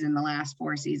postseason the last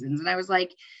 4 seasons. And I was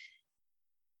like,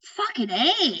 fucking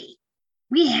A,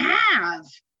 we have.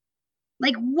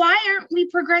 Like, why aren't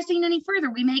we progressing any further?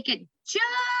 We make it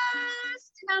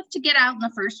just enough to get out in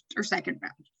the first or second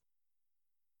round.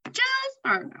 Just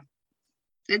far enough.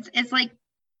 It's like,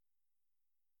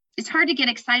 it's hard to get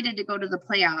excited to go to the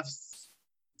playoffs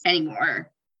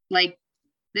anymore. Like,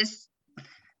 this,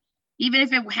 even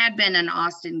if it had been an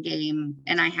Austin game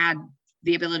and I had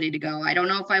the ability to go, I don't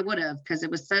know if I would have, because it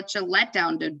was such a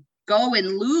letdown to go and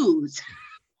lose.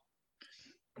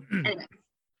 Anyway,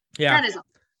 Yeah. that is all.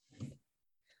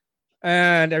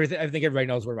 And everything. I think everybody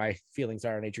knows where my feelings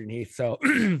are on Adrian Heath. So,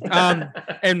 and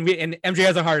MJ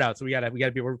has a heart out, so we gotta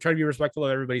be. We're trying to be respectful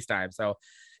of everybody's time. So,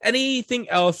 anything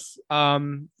else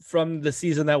from the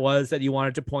season that was that you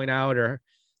wanted to point out or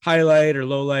highlight or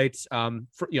low lights?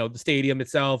 For, the stadium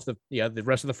itself, the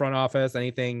rest of the front office,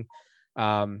 anything.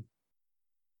 Go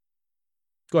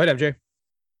ahead, MJ.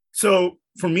 So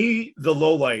for me, the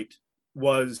low light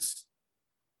was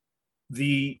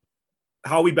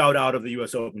how we bowed out of the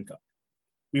U.S. Open Cup.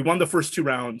 We won the first 2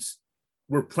 rounds.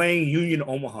 We're playing Union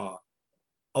Omaha,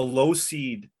 a low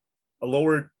seed, a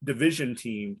lower division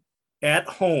team at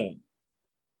home.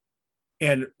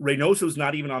 And Reynoso's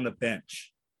not even on the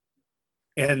bench.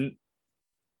 And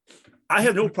I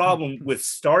have no problem with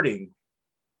starting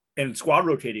and squad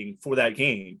rotating for that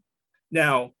game.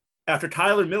 Now, after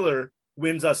Tyler Miller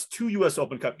wins us 2 U.S.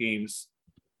 Open Cup games,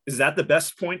 is that the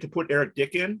best point to put Eric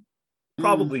Dick in?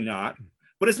 Probably not.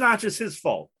 But it's not just his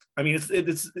fault. I mean,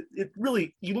 it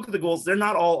really, you look at the goals, they're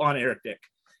not all on Eric Dick.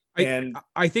 And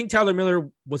I think Tyler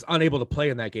Miller was unable to play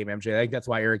in that game, MJ. I think that's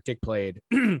why Eric Dick played.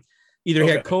 Either he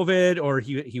had COVID or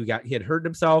he had hurt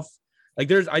himself. Like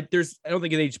I don't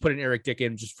think they just put an Eric Dick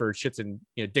in just for shits and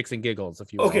dicks and giggles,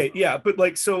 if you will. Okay, yeah, but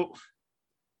like, so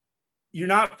you're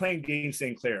not playing Dane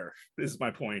St. Clair. This is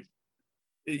my point.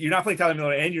 You're not playing Tyler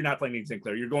Miller and you're not playing Dane St.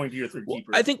 Clair. You're going to your third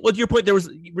keeper. I think with your point,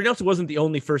 Reynoso wasn't the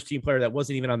only first team player that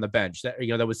wasn't even on the bench. That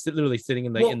that was literally sitting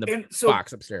in the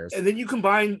box upstairs. And then you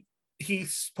combine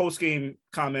Heath's post-game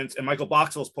comments and Michael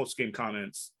Boxall's post-game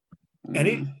comments,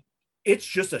 and it's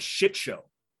just a shit show,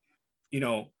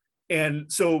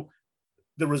 And so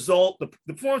the result, the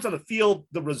performance on the field,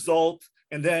 the result,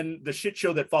 and then the shit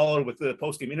show that followed with the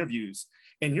post-game interviews.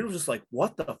 And you're just like,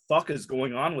 what the fuck is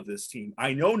going on with this team?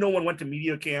 I know no one went to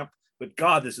media camp, but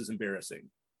God, this is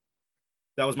embarrassing.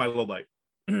 That was my low light.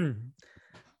 There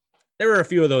were a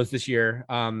few of those this year,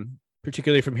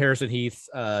 particularly from Harrison Heath's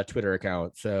Twitter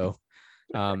account. So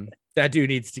that dude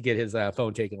needs to get his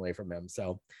phone taken away from him.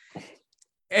 So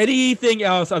anything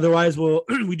else? Otherwise,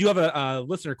 we do have a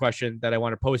listener question that I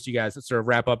want to post to you guys to sort of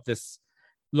wrap up this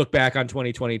look back on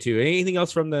 2022. Anything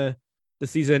else from the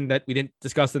season that we didn't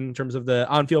discuss in terms of the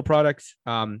on-field products?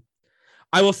 I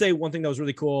will say one thing that was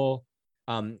really cool.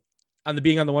 Being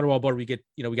on the Wonderwall board, we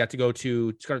got to go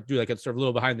to do like a sort of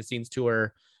little behind the scenes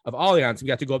tour of Allianz. We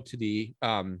got to go up to the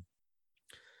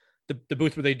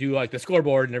booth where they do like the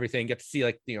scoreboard and everything, get to see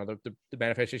like, the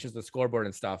manifestations of the scoreboard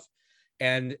and stuff.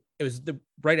 And it was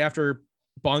right after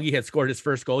Bongi had scored his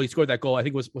first goal. He scored that goal. I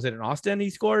think was it in Austin?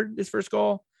 He scored his first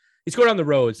goal. He scored on the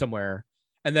road somewhere.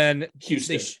 And then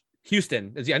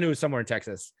Houston. I knew it was somewhere in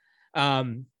Texas.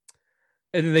 And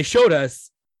then they showed us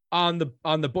on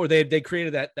the board. They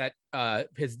created that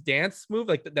his dance move,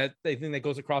 like that thing that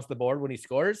goes across the board when he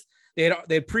scores. They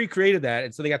had pre-created that,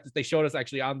 and so they showed us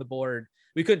actually on the board.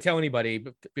 We couldn't tell anybody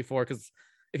before because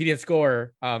if he didn't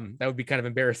score, that would be kind of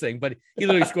embarrassing. But he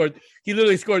literally scored. He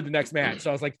literally scored the next match.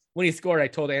 So I was like, when he scored, I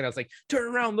told Anna, I was like,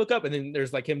 turn around, look up, and then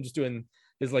there's like him just doing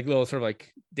his like little sort of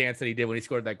like dance that he did when he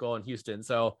scored that goal in Houston.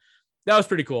 So that was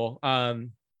pretty cool.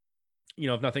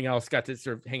 If nothing else, got to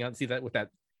sort of hang out and see that what that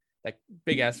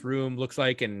big ass room looks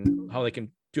like and how they can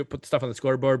put stuff on the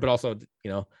scoreboard, but also,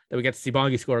 that we get to see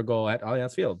Bongi score a goal at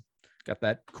Allianz Field. Got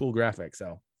that cool graphic.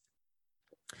 So,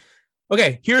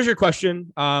 okay, here's your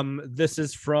question. This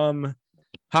is from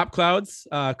Hop Clouds,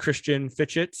 Christian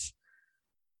Fitchett.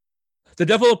 The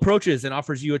devil approaches and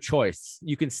offers you a choice.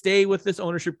 You can stay with this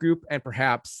ownership group, and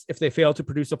perhaps if they fail to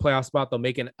produce a playoff spot, they'll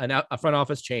make a front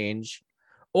office change,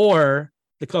 or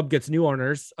the club gets new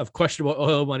owners of questionable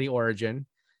oil money origin.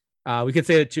 We could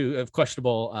say that too, of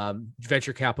questionable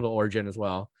venture capital origin as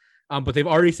well. But they've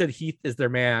already said Heath is their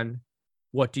man.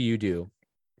 What do you do?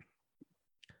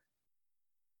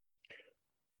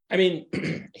 I mean,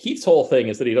 Heath's whole thing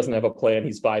is that he doesn't have a plan.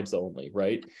 He's vibes only,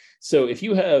 right? So if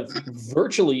you have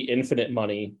virtually infinite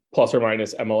money, plus or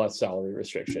minus MLS salary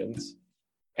restrictions,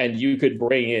 and you could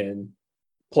bring in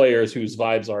players whose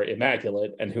vibes are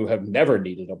immaculate and who have never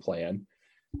needed a plan,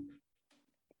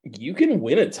 you can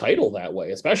win a title that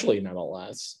way, especially in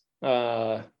MLS.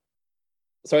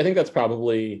 So I think that's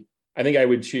probably, I think I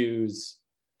would choose,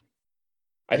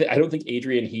 I don't think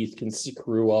Adrian Heath can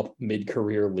screw up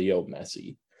mid-career Leo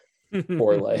Messi.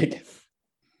 Or like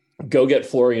go get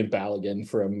Florian Balogun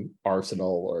from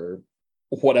Arsenal or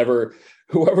whoever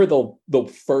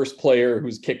the first player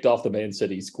who's kicked off the Man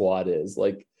City squad is.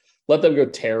 Like, let them go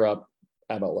tear up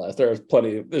MLS. There's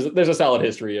plenty. There's a solid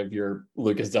history of your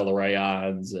Lucas De La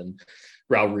Rayans and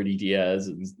Raul Rudy Diaz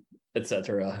and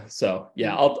etc. So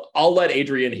yeah, I'll let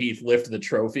Adrian Heath lift the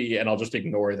trophy, and I'll just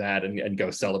ignore that and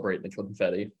go celebrate in the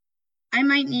confetti. I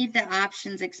might need the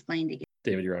options explained again.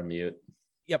 David, you're on mute.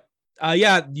 Yep.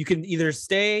 Yeah, you can either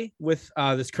stay with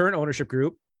this current ownership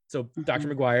group, so Dr.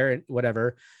 McGuire and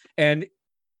whatever, and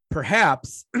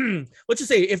perhaps let's just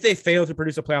say if they fail to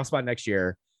produce a playoff spot next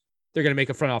year, they're going to make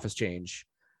a front office change,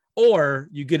 or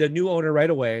you get a new owner right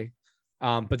away.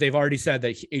 But they've already said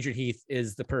that Adrian Heath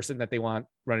is the person that they want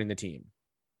running the team.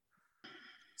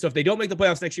 So if they don't make the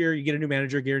playoffs next year, you get a new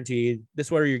manager guaranteed.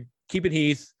 This way you're keeping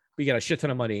Heath, but you got a shit ton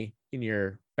of money in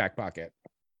your back pocket.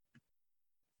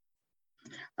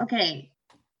 Okay.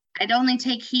 I'd only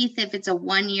take Heath if it's a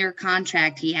 1-year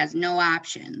contract. He has no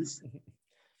options.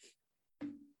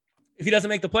 If he doesn't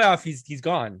make the playoff, he's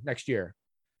gone next year.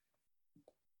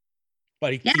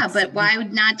 But but why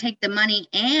would not take the money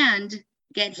and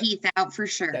get Heath out for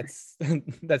sure? That's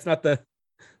the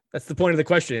point of the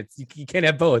question. It's you can't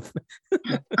have both.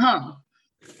 Oh,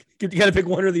 you got to pick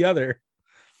one or the other.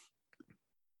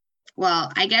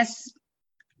 Well, I guess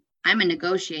I'm a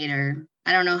negotiator.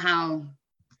 I don't know how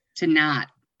to not.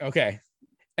 Okay.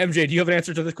 MJ, do you have an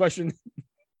answer to this question?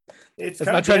 It's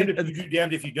kind of damned if you do,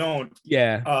 damned if you don't.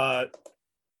 Yeah.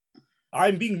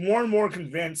 I'm being more and more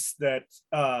convinced that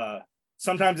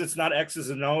sometimes it's not X's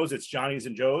and O's, it's Johnny's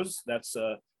and Joe's. That's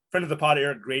a friend of the pod,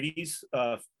 Eric Grady's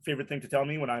favorite thing to tell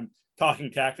me when I'm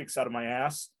talking tactics out of my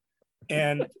ass.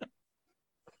 And,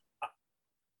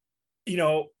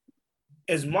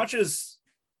 as much as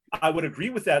I would agree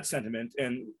with that sentiment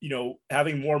and,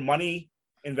 having more money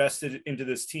invested into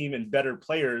this team and better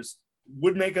players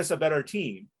would make us a better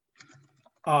team.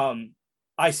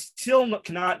 I still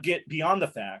cannot get beyond the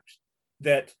fact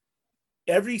that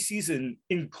every season,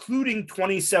 including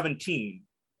 2017,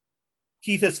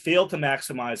 Heath has failed to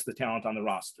maximize the talent on the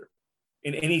roster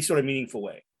in any sort of meaningful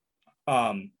way.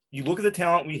 You look at the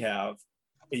talent we have,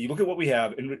 and you look at what we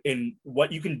have and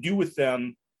what you can do with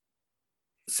them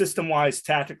system-wise,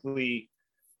 tactically,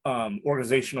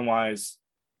 organizational-wise,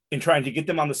 in trying to get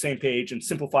them on the same page and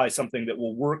simplify something that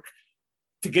will work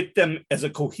to get them as a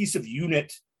cohesive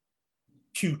unit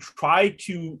to try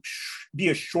to be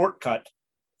a shortcut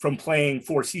from playing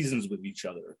 4 seasons with each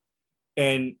other.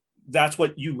 And that's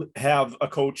what you have a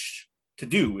coach to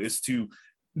do, is to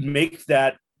make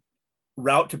that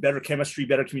route to better chemistry,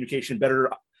 better communication,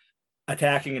 better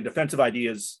attacking and defensive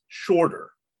ideas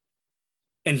shorter.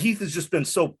 And Heath has just been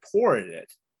so poor at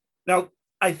it. Now,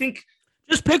 I think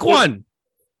just pick one.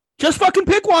 Just fucking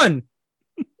pick one.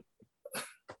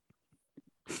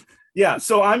 Yeah,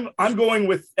 so I'm going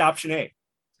with option A.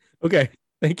 Okay,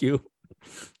 thank you.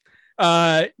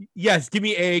 Yes, give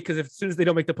me A, because as soon as they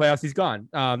don't make the playoffs, he's gone.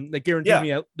 Like guarantee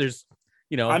me, there's,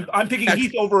 I'm picking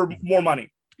Heath over more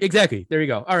money. Exactly. There you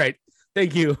go. All right.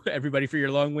 Thank you, everybody, for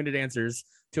your long-winded answers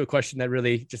to a question that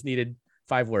really just needed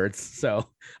 5 words. So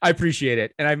I appreciate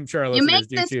it, and I'm sure our listeners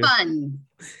do too. You make this fun.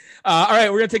 All right,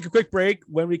 we're gonna take a quick break.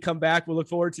 When we come back, we'll look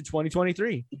forward to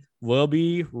 2023. We'll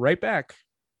be right back.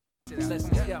 You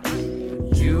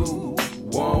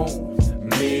want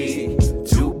me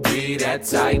to be that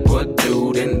type of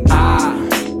dude, and I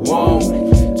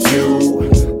want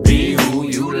to be who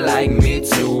you like me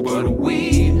to, but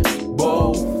we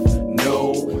both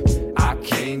know I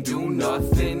can't do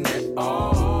nothing at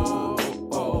all.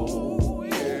 Oh,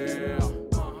 yeah.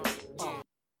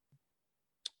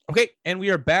 Okay, and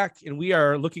we are back, and we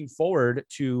are looking forward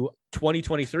to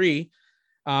 2023.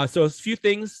 So a few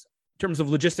things in terms of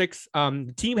logistics.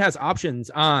 The team has options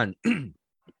on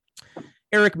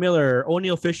Eric Miller,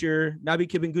 O'Neal Fisher, Nabi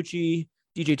Kibinguchi,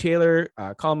 DJ Taylor,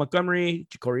 Colin Montgomery,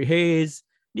 Ja'Cory Hayes,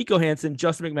 Nico Hansen,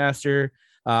 Justin McMaster,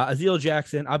 Azeel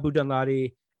Jackson, Abu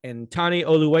Danladi, and Tani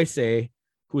Oluwaise,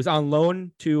 who was on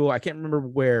loan to, I can't remember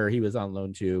where he was on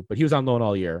loan to, but he was on loan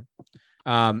all year.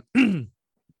 I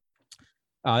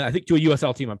think to a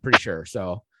USL team, I'm pretty sure.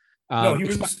 So no,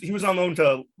 he was on loan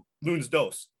to Loons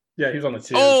Dose. Yeah, he was on the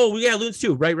 2. Oh, yeah, Loons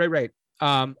too. Right.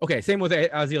 Okay, same with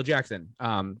Azeel Jackson.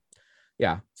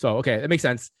 Yeah, so okay, that makes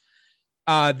sense.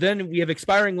 Then we have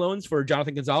expiring loans for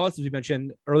Jonathan Gonzalez, as we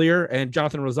mentioned earlier, and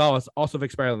Jonathan Rosales also have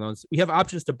expiring loans. We have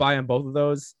options to buy on both of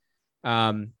those.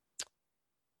 But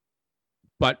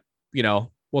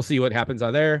we'll see what happens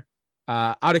on there.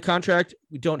 Out of contract,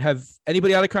 we don't have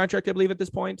anybody out of contract, I believe, at this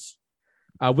point.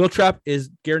 Will Trapp is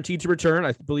guaranteed to return.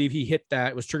 I believe he hit that.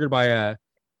 It was triggered by a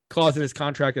clause in his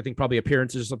contract, I think probably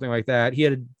appearances or something like that. He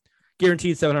had a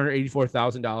guaranteed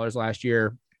 $784,000 last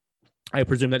year. I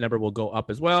presume that number will go up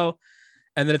as well.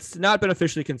 And then it's not been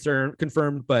officially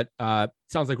confirmed, but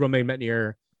sounds like Romain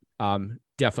Metnier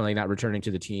definitely not returning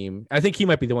to the team. I think he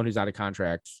might be the one who's out of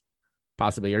contract,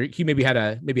 possibly, or he maybe had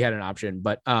an option.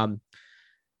 But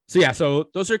so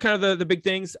those are kind of the big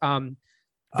things.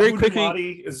 Very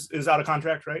quickly, is out of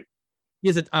contract, right? He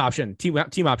has an option, team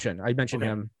option. I mentioned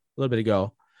him a little bit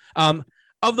ago.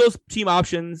 Of those team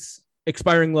options,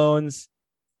 expiring loans,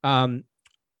 who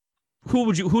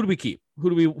do we keep? Who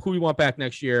do we want back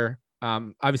next year?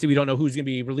 Obviously, we don't know who's going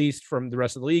to be released from the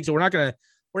rest of the league, so we're not going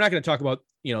to talk about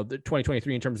the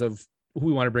 2023 in terms of who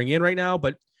we want to bring in right now.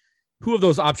 But who of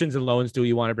those options and loans do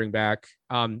you want to bring back?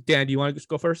 Dan, do you want to just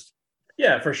go first?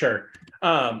 Yeah, for sure.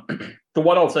 The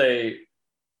one I'll say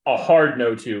a hard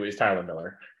no to is Tyler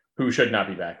Miller, who should not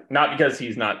be back. Not because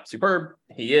he's not superb,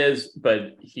 he is,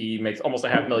 but he makes almost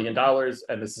 $500,000,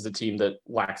 and this is a team that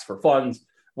lacks for funds.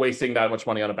 Wasting that much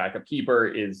money on a backup keeper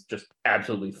is just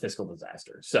absolutely fiscal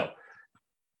disaster. So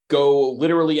go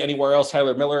literally anywhere else,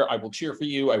 Tyler Miller. I will cheer for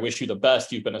you. I wish you the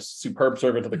best. You've been a superb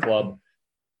servant to the club.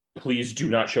 Please do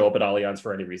not show up at Allianz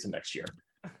for any reason next year.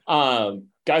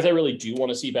 Guys I really do want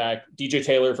to see back, DJ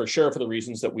Taylor for sure, for the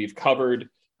reasons that we've covered.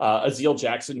 Aziel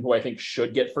Jackson, who I think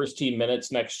should get first team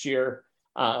minutes next year.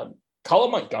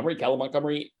 Callum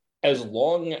Montgomery, as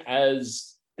long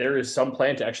as there is some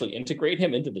plan to actually integrate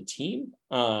him into the team.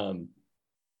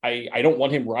 I don't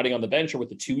want him rotting on the bench or with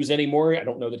the twos anymore. I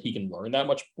don't know that he can learn that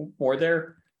much more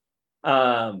there.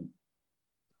 I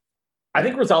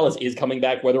think Rosales is coming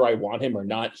back, whether I want him or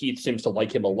not. Heath seems to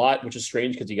like him a lot, which is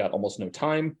strange because he got almost no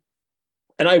time.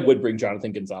 And I would bring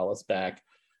Jonathan Gonzalez back.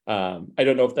 I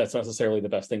don't know if that's necessarily the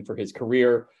best thing for his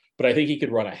career, but I think he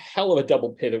could run a hell of a double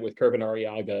pivot with Kervin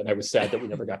Arriaga, and I was sad that we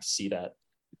never got to see that.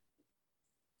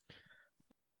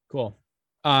 Cool.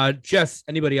 Jess,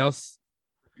 anybody else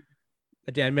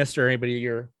that Dan missed or anybody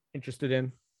you're interested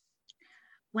in?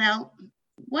 Well,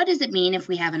 what does it mean if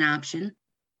we have an option?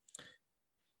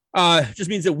 Just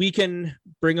means that we can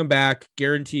bring them back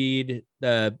guaranteed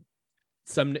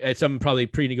some probably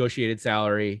pre-negotiated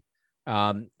salary.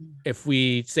 If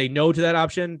we say no to that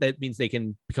option, that means they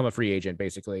can become a free agent,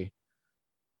 basically.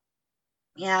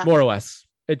 Yeah. More or less.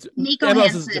 It's Nico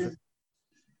Hansen.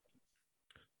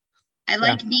 I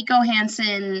like Nico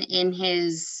Hansen in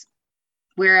his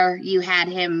where you had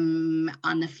him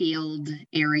on the field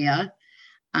area.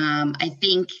 I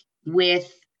think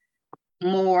with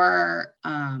more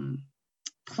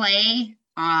play,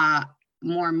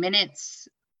 more minutes,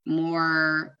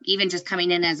 more even just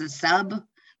coming in as a sub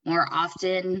more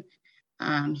often,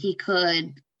 he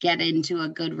could get into a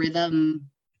good rhythm.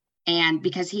 And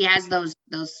because he has those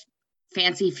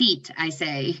fancy feet, I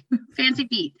say fancy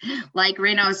feet like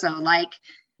Reynoso, like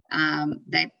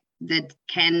that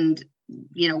can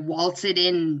waltz it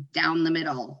in down the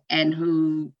middle and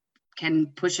who can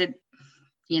push it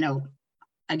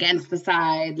against the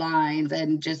sidelines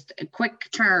and just a quick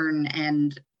turn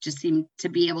and just seem to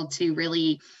be able to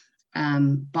really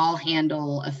ball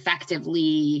handle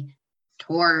effectively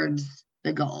towards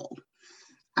the goal.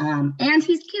 And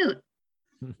he's cute.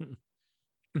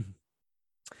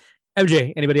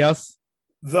 MJ, anybody else?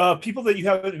 The people that you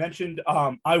haven't mentioned,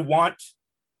 I want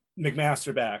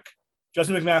McMaster back.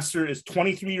 Justin McMaster is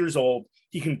 23 years old.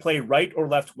 He can play right or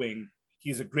left wing.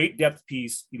 He's a great depth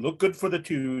piece. He looked good for the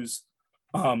twos.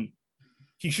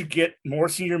 He should get more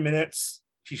senior minutes.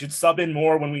 He should sub in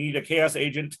more when we need a chaos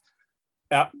agent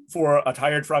for a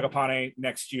tired Fragapane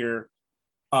next year.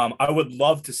 I would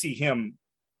love to see him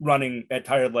running at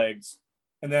tired legs.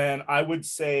 And then I would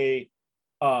say,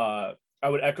 I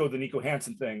would echo the Nico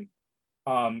Hansen thing.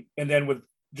 And then with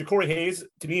Ja'Cory Hayes,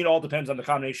 to me, it all depends on the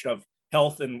combination of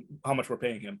health and how much we're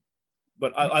paying him.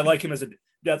 But I like him as a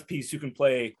depth piece who can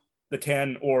play the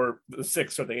 10 or the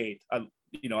 6 or the 8. I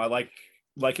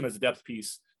like him as a depth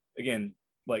piece. Again,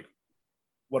 like,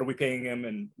 what are we paying him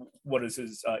and what is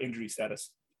his injury status?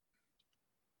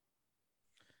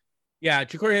 Yeah,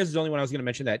 Ja'Cory Hayes is the only one I was going to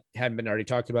mention that hadn't been already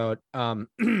talked about.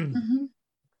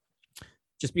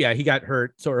 He got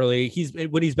hurt so early.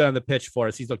 When he's been on the pitch for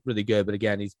us, he's looked really good. But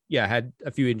again, he's had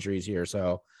a few injuries here.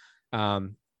 So, I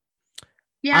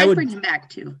would bring him back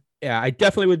too. Yeah, I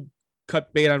definitely would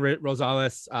cut bait on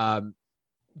Rosales.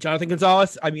 Jonathan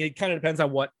Gonzalez, I mean, it kind of depends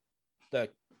on what the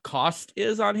cost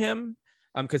is on him.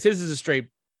 Because his is a straight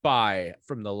buy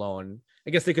from the loan.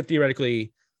 I guess they could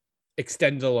theoretically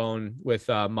extend the loan with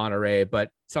Monterey, but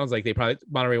sounds like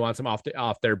Monterey wants him off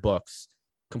their books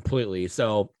completely.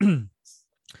 So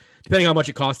depending on how much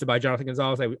it costs to buy Jonathan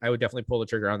Gonzalez, I would definitely pull the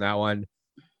trigger on that one.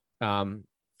 I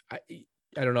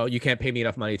don't know. You can't pay me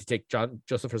enough money to take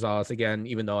Joseph Rosales again,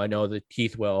 even though I know that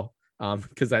Keith will,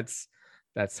 because that's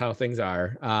how things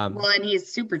are. And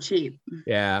he's super cheap.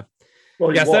 Yeah.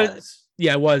 Well,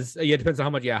 Yeah, it was. Yeah, it depends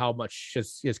on how much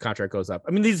his contract goes up.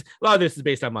 I mean, a lot of this is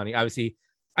based on money. Obviously,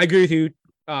 I agree with you.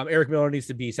 Eric Miller needs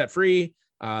to be set free.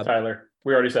 Tyler,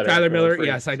 we already said Tyler Eric Miller. free.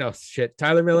 Yes, I know. Shit,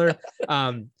 Tyler Miller.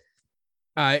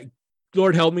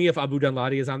 Lord help me if Abu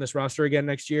Danladi is on this roster again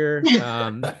next year.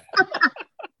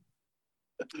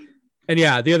 And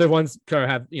yeah, the other ones kind of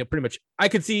have, pretty much. I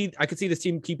could see this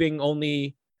team keeping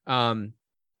only of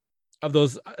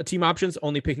those team options,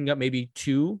 only picking up maybe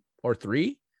 2 or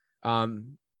 3,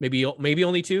 maybe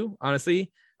only 2.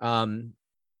 Honestly, I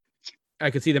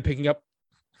could see them picking up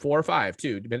 4 or 5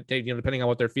 too, depending on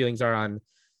what their feelings are on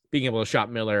being able to shop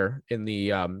Miller in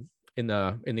the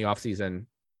off season.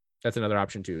 That's another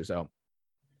option too. So,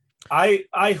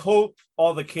 I hope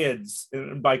all the kids,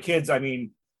 and by kids I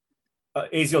mean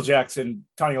Aziel Jackson,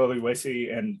 Tony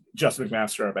Oluwesi, and Justin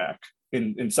McMaster are back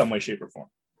in some way, shape, or form.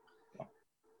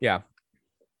 Yeah.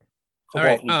 All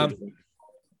right.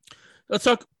 Let's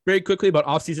talk very quickly about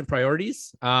off-season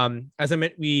priorities. As I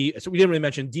meant, we didn't really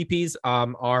mention DPs.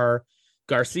 Are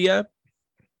Garcia,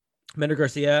 Mender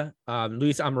Garcia,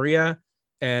 Luis Amarilla,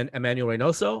 and Emmanuel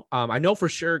Reynoso. I know for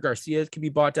sure Garcia can be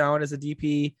bought down as a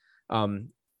DP. And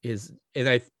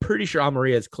I'm pretty sure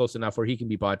Amarilla is close enough where he can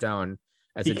be bought down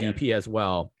as a DP as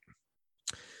well.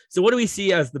 So what do we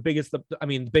see as the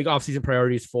big off-season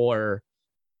priorities for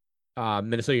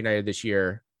Minnesota United this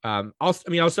year? I'll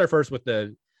start first with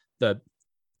the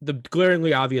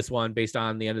glaringly obvious one based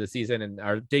on the end of the season and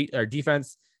our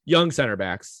defense. Young center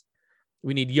backs.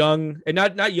 We need young, and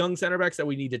not young center backs that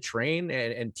we need to train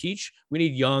and teach. We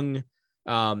need young,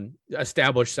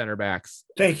 established center backs.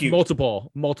 Thank you.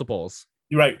 Multiples.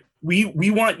 You're right.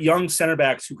 We want young center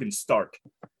backs who can start.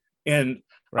 And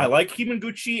right. I like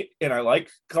Higuchi and I like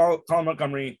Colin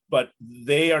Montgomery, but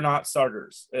they are not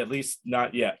starters, at least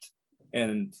not yet.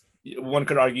 And one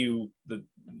could argue that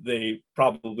they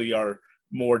probably are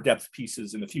more depth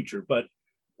pieces in the future, but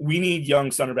we need young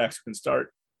center backs who can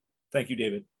start. Thank you,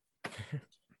 David.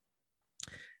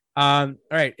 All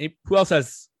right. Who else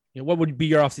has, what would be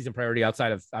your offseason priority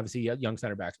outside of obviously young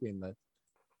center backs being the...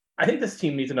 I think this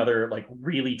team needs another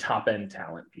really top end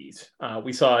talent piece.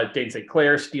 We saw Dane St.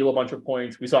 Clair steal a bunch of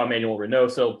points. We saw Emmanuel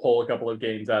Reynoso pull a couple of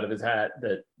games out of his hat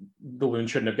that the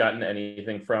Loons shouldn't have gotten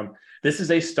anything from. This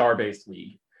is a star-based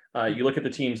league. You look at the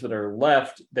teams that are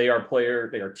left, they are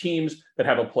teams that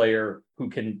have a player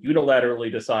who can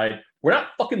unilaterally decide, we're not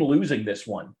fucking losing this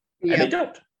one. Yep. And they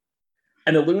don't.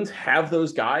 And the Loons have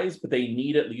those guys, but they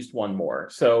need at least one more.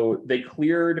 So they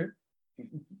cleared,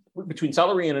 between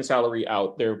salary in and salary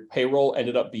out, their payroll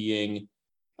ended up being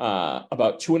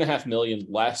about $2.5 million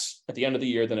less at the end of the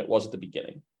year than it was at the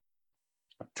beginning.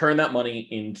 Turn that money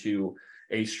into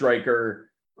a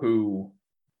striker who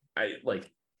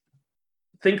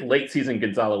think late season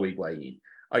Gonzalo Higuain,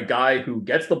 a guy who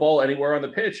gets the ball anywhere on the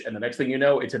pitch, and the next thing you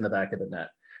know, it's in the back of the net.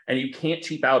 And you can't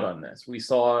cheap out on this. We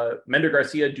saw Mender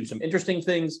Garcia do some interesting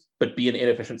things, but be an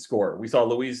inefficient scorer. We saw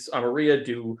Luis Amarilla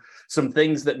do some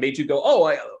things that made you go,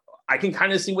 oh, I can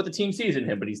kind of see what the team sees in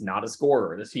him, but he's not a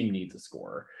scorer. This team needs a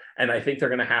scorer. And I think they're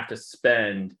going to have to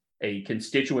spend a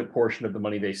constituent portion of the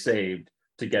money they saved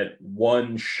to get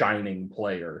one shining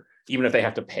player, even if they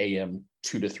have to pay him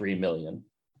 $2 to $3 million.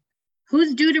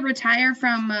 Who's due to retire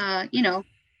from,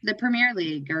 the Premier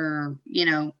League or,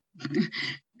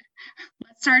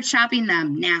 let's start shopping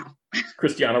them now.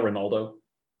 Cristiano Ronaldo.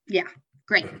 Yeah,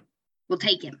 great. We'll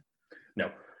take him. No,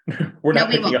 we're not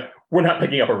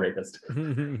picking up a rapist.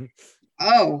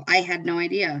 Oh, I had no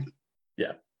idea.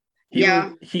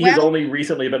 Yeah. He has only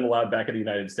recently been allowed back in the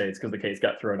United States because the case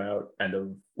got thrown out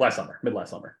mid last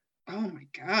summer. Oh my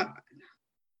God.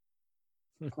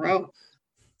 Gross.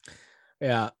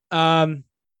 Yeah. I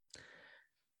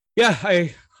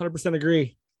 100%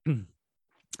 agree.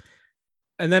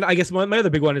 And then I guess my other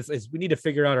big one is we need to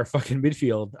figure out our fucking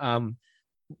midfield.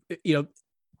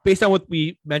 Based on what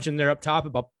we mentioned there up top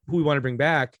about who we want to bring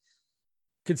back,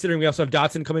 considering we also have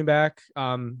Dotson coming back.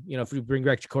 If we bring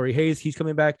back Corey Hayes, he's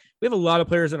coming back. We have a lot of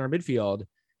players in our midfield.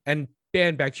 And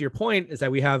Ben, back to your point, is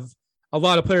that we have a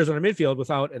lot of players on our midfield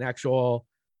without an actual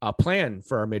plan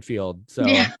for our midfield. So,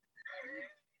 yeah.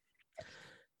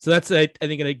 So that's, I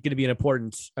think, going to be an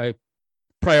important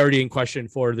priority and question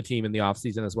for the team in the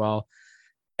offseason as well.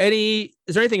 Is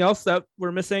there anything else that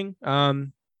we're missing?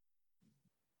 I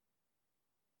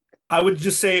would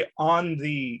just say on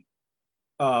the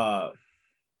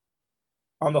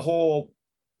whole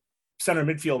center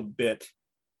midfield bit,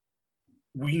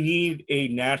 we need a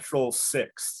natural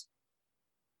sixth.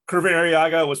 Kervin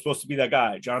Arriaga was supposed to be that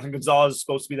guy. Jonathan Gonzalez is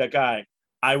supposed to be that guy.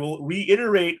 I will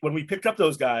reiterate, when we picked up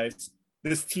those guys,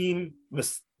 this team,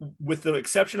 with the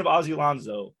exception of Ozzy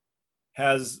Alonso,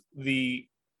 has the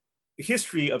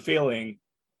history of failing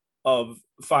of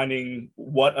finding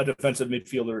what a defensive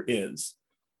midfielder is.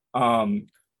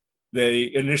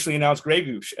 They initially announced Grey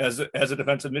Goose as a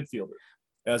defensive midfielder,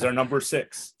 as our number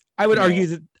 6. I would argue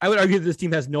that this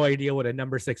team has no idea what a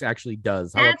number 6 actually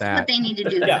does. How That's about that? what they need to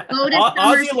do. Yeah, Go to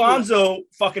Ozzy Alonso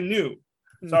fucking knew.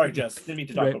 Sorry, Jess, didn't mean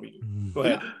to talk Right. over you. Go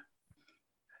ahead.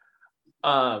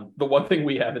 The one thing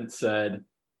we haven't said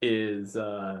is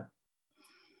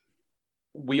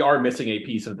we are missing a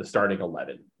piece of the starting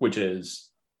 11, which is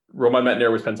Roman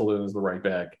Metner was penciled in as the right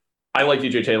back. I like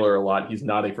DJ Taylor a lot. He's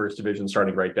not a first division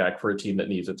starting right back for a team that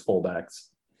needs its fullbacks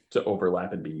to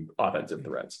overlap and be offensive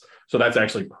threats. So that's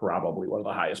actually probably one of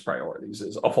the highest priorities,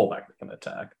 is a fullback that can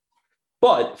attack.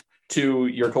 But to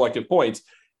your collective points,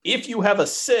 if you have a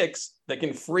 6 that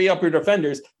can free up your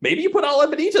defenders, maybe you put Alan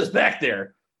Benitez back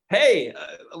there. Hey,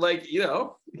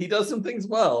 he does some things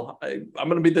well. I'm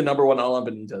going to be the number 1 Alan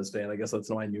Benitez fan. I guess that's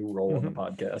my new role on the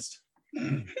podcast.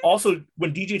 Also,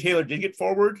 when DJ Taylor did get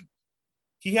forward,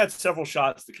 he had several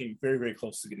shots that came very, very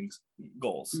close to getting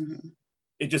goals. Mm-hmm.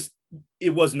 It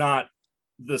was not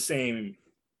the same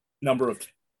number of,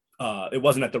 it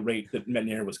wasn't at the rate that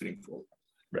Metnier was getting forward.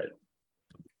 Right.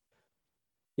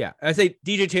 Yeah, I say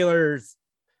DJ Taylor's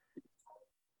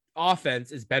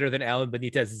offense is better than Alan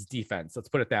Benitez's defense. Let's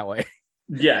put it that way.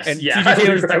 Yes, And yeah,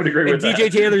 DJ I would agree with that.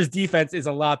 DJ Taylor's defense is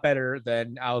a lot better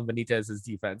than Alan Benitez's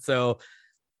defense. So,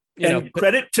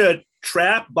 credit to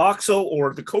Trapp, Boxel,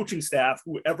 or the coaching staff,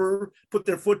 whoever put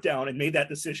their foot down and made that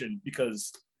decision,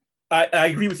 because I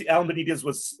agree with you. Alan Benitez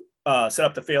was set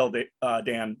up to fail,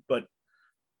 Dan, but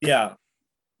yeah,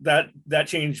 that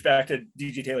change back to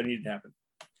DJ Taylor needed to happen.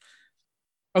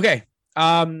 Okay.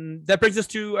 That brings us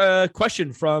to a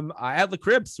question from Adla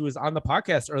Cribs, who was on the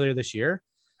podcast earlier this year.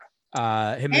 Him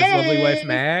and his lovely wife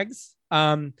Mags.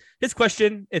 His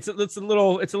question, it's a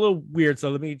little weird.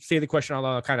 So let me say the question.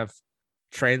 I'll kind of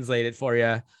translate it for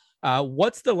you.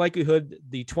 What's the likelihood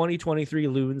the 2023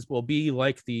 Loons will be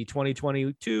like the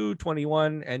 2022,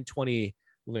 21, and 20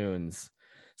 Loons?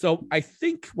 So I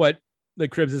think what the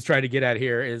Cribs is trying to get at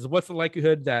here is what's the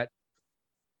likelihood that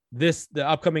the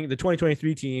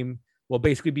 2023 team will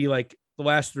basically be like the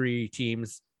last 3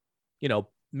 teams,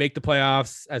 make the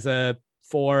playoffs as a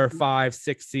 4, 5,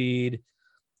 6 seed,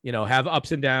 have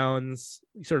ups and downs,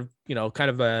 sort of, kind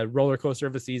of a roller coaster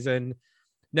of a season,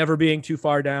 never being too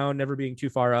far down, never being too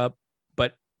far up,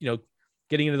 but,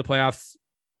 getting into the playoffs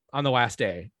on the last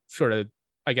day, sort of,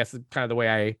 I guess, kind of the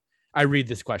way I read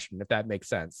this question, if that makes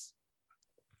sense.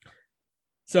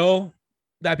 So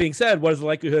that being said, what is the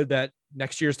likelihood that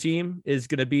next year's team is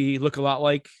going to look a lot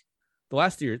like the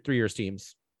last 3 years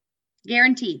teams?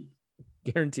 Guaranteed.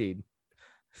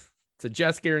 It's a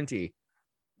just guarantee.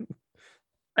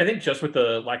 I think just with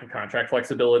the lack of contract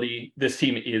flexibility, this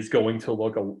team is going to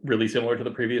look really similar to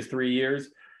the previous 3 years.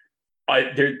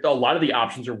 A lot of the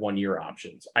options are 1-year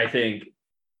options. I think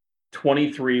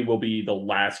 23 will be the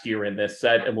last year in this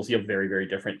set, and we'll see a very, very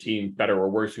different team, better or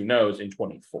worse, who knows, in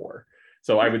 24.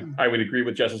 So I would agree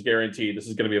with Jess's guarantee. This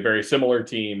is going to be a very similar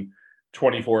team.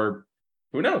 24,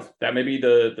 who knows? That may be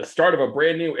the start of a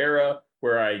brand new era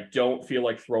where I don't feel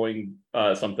like throwing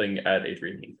something at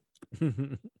Adrian Heath.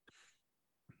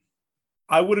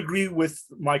 I would agree with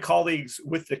my colleagues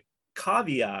with the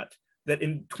caveat that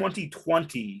in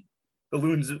 2020, the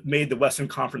Loons made the Western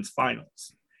Conference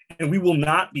Finals. And we will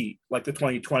not be like the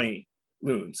 2020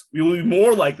 Loons. We will be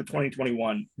more like the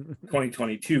 2021,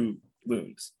 2022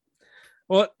 Loons.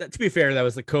 Well, to be fair, that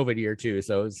was the COVID year too,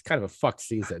 so it was kind of a fucked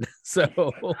season. So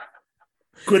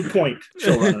good point,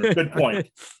 showrunner. Good point.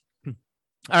 All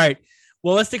right.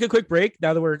 Well, let's take a quick break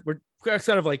now that we're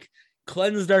kind of like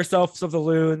cleansed ourselves of the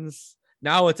Loons.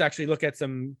 Now let's actually look at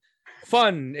some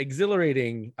fun,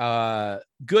 exhilarating,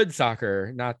 good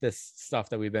soccer, not this stuff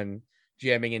that we've been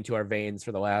jamming into our veins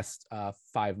for the last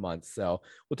 5 months. So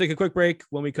we'll take a quick break.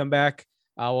 When we come back,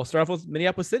 we'll start off with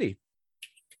Minneapolis City.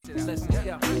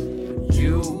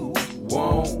 You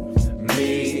want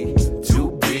me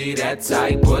to be that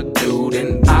type of dude,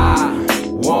 and I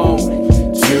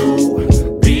want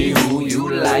to be who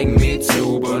you like me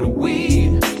to, but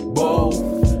we both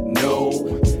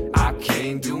know I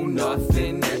can't do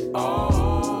nothing at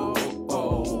all.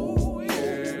 Oh,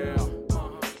 yeah.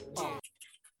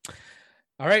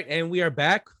 All right, and we are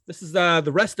back. This is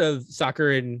the rest of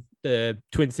soccer in the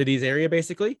Twin Cities area,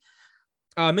 basically.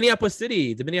 Minneapolis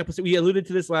City, we alluded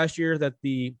to this last year that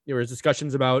there was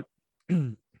discussions about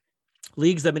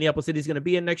leagues that Minneapolis City is going to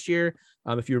be in next year.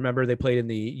 If you remember, they played in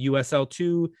the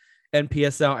USL2,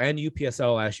 NPSL, and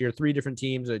UPSL last year. 3 different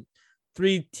teams,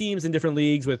 3 teams in different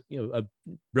leagues with a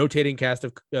rotating cast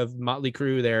of motley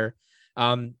crew there.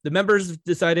 The members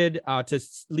decided to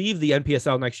leave the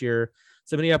NPSL next year.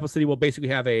 So Minneapolis City will basically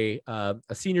have a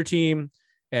senior team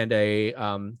and a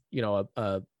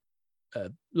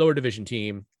lower division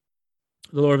team.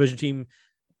 The lower division team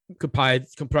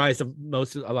comprised of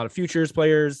a lot of futures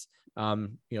players,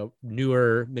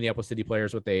 newer Minneapolis City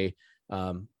players with a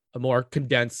more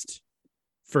condensed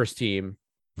first team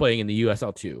playing in the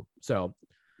USL2. So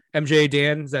MJ,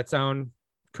 Dan, does that sound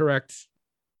correct?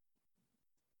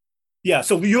 Yeah.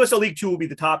 So the USL League 2 will be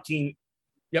the top team.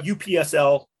 Yep.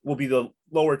 UPSL will be the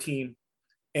lower team.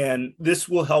 And this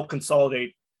will help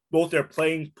consolidate both their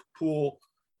playing pool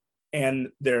and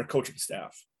their coaching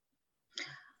staff.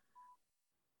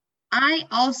 I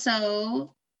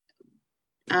also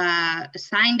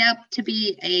signed up to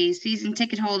be a season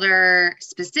ticket holder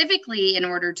specifically in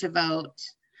order to vote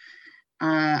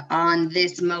on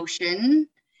this motion.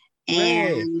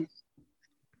 And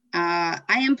I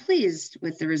am pleased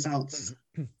with the results.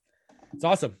 It's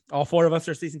awesome. All 4 of us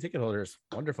are season ticket holders.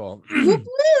 Wonderful.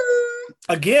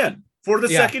 Again, for the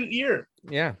second year.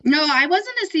 Yeah. No, I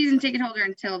wasn't a season ticket holder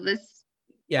until this.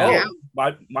 Yeah. Oh,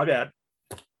 my bad.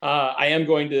 I am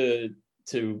going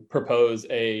to propose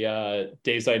a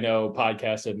Days I Know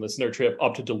podcast and listener trip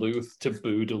up to Duluth to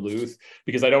boo Duluth,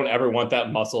 because I don't ever want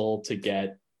that muscle to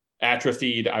get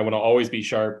atrophied. I want to always be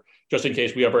sharp, just in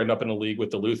case we ever end up in a league with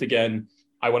Duluth again.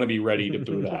 I want to be ready to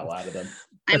boo the hell out of them.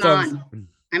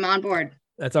 I'm on board.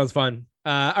 That sounds fun.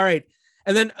 All right.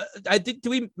 And then do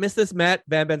we miss this? Matt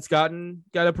Van Benschoten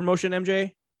got a promotion,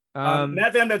 MJ?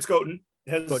 Matt Van Benschoten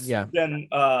has been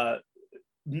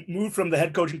moved from the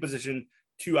head coaching position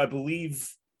to, I believe,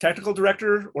 technical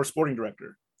director or sporting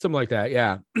director. Something like that.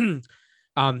 Yeah. He's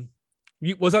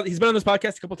been on this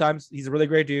podcast a couple times. He's a really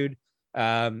great dude.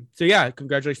 So yeah,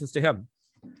 congratulations to him.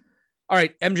 All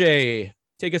right, MJ,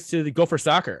 take us to the Go for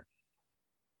Soccer.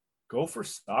 Go for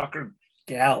Soccer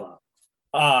Gala.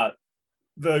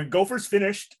 The Gophers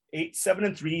finished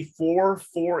 8-7-3,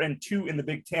 4-4-2 in the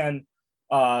Big Ten.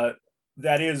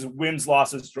 That is wins,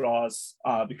 losses, draws,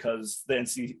 because the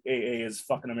NCAA is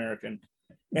fucking American.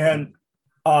 And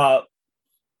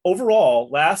overall,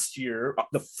 last year,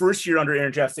 the first year under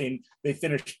Aaron Chastain, they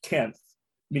finished 10th,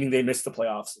 meaning they missed the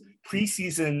playoffs.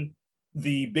 Preseason,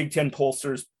 the Big Ten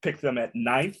pollsters picked them at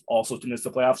 9th, also to miss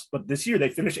the playoffs. But this year, they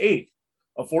finished 8th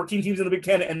of 14 teams in the Big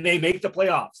Ten, and they make the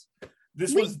playoffs.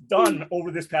 This was done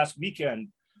over this past weekend.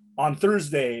 On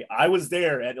Thursday, I was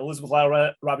there at Elizabeth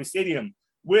Lyle Robbie Stadium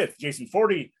with Jason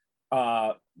Forty,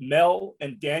 Mel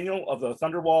and Daniel of the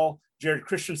Thunderball, Jared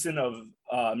Christensen of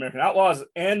American Outlaws,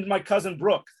 and my cousin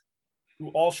Brooke, who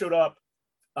all showed up.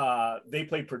 They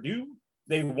played Purdue.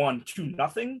 They won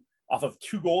 2-0 off of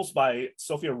 2 goals by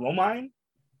Sophia Romine.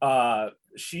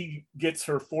 She gets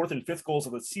her 4th and 5th goals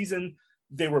of the season.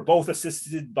 They were both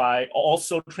assisted by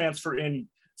also transfer in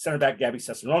center back Gabby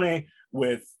Cesarone,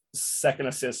 with 2nd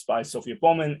assist by Sophia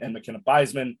Bowman and McKenna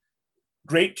Beisman.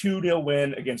 Great 2-0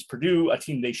 win against Purdue, a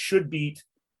team they should beat,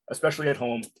 especially at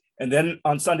home. And then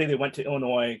on Sunday, they went to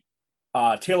Illinois.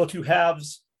 Tale of 2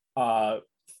 halves.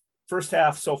 First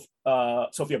half,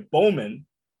 Sophia Bowman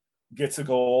gets a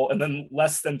goal. And then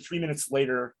less than 3 minutes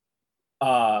later,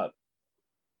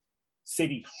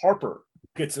 Sadie Harper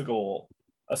gets a goal,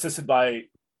 assisted by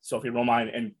Sophia Romine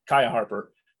and Kaya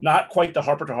Harper. Not quite the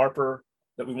Harper to Harper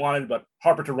that we wanted, but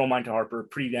Harper to Romine to Harper,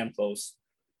 pretty damn close.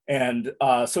 And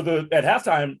so at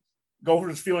halftime,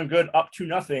 Gophers feeling good, up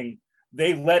 2-0.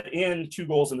 They let in 2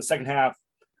 goals in the second half,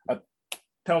 a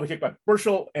penalty kick by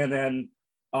Burchell, and then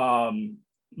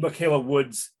Michaela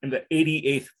Woods in the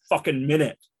 88th fucking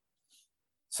minute.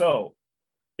 So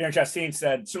Aaron Chastain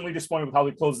said, certainly disappointed with how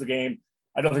we closed the game.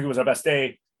 I don't think it was our best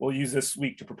day. We'll use this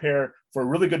week to prepare for a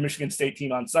really good Michigan State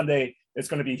team on Sunday. It's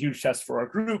going to be a huge test for our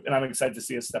group, and I'm excited to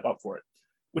see us step up for it,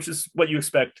 which is what you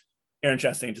expect Aaron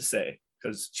Chastain to say,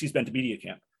 because she's been to media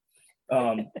camp.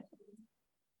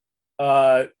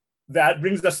 That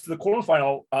brings us to the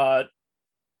quarterfinal.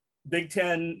 Big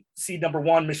Ten seed number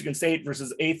 1, Michigan State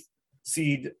versus 8th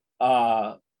seed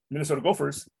Minnesota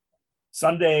Gophers.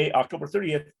 Sunday, October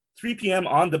 30th, 3 p.m.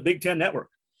 on the Big Ten Network.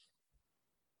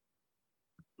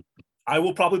 I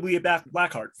will probably be at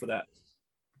Blackheart for that.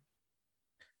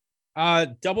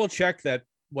 Double check that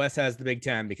Wes has the Big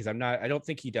Ten, because I don't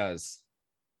think he does.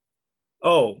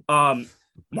 Oh,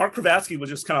 Mark Kravatsky was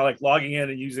just kind of like logging in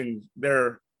and using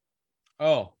their.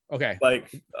 Oh, okay.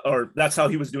 Or that's how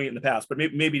he was doing it in the past, but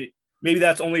maybe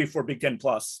that's only for Big Ten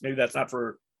Plus. Maybe that's not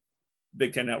for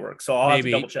Big Ten Network. So I'll have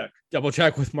to double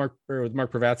check with Mark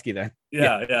Kravatsky then.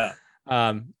 Yeah.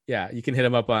 You can hit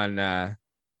him up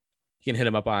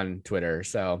on Twitter.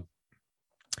 So,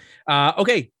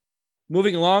 okay,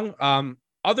 moving along.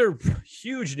 other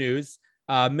huge news,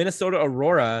 Minnesota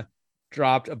Aurora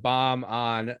dropped a bomb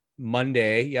on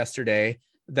yesterday,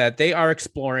 that they are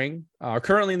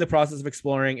currently in the process of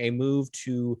exploring a move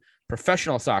to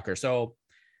professional soccer. So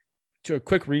to a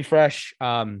quick refresh,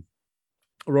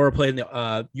 Aurora played in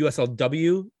the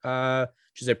USLW,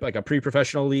 which is like a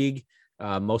pre-professional league,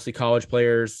 mostly college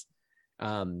players.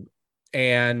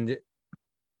 And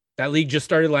that league just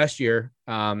started last year.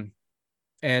 And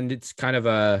it's kind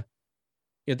of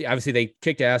obviously they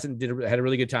kicked ass and had a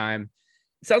really good time.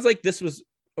 It sounds like this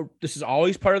is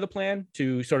always part of the plan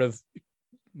to sort of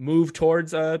move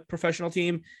towards a professional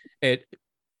team. It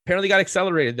apparently got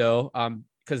accelerated though,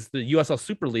 because the USL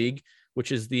Super League,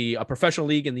 which is a professional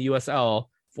league in the USL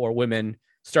for women,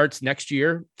 starts next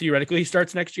year. Theoretically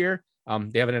starts next year.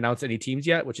 They haven't announced any teams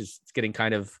yet, which is getting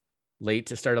kind of late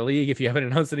to start a league if you haven't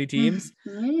announced any teams.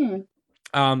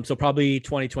 So probably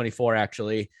 2024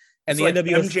 actually. And it's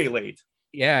the like MJ late.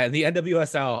 Yeah, and the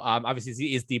NWSL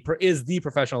obviously is the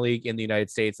professional league in the United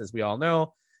States, as we all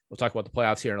know. We'll talk about the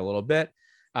playoffs here in a little bit.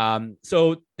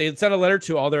 So they sent a letter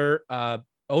to all their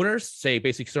owners,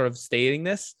 basically sort of stating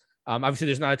this. Obviously,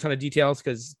 there's not a ton of details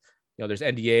because there's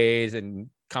NDAs and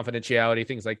confidentiality,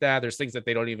 things like that. There's things that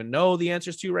they don't even know the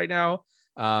answers to right now.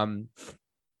 There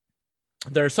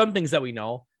are some things that we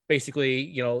know.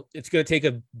 Basically, it's going to take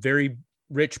a very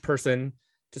rich person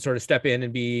to sort of step in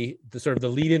and be the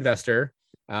lead investor.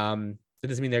 That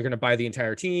doesn't mean they're going to buy the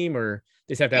entire team, or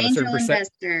they just have to have a certain percent.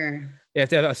 They have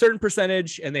to have a certain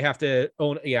percentage, and they have to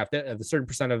own. You have to have a certain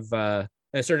percent of a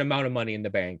certain amount of money in the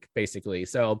bank, basically.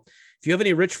 So, if you have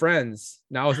any rich friends,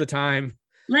 now is the time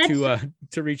to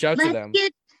reach out to them.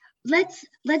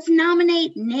 Let's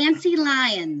nominate Nancy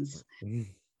Lyons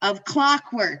of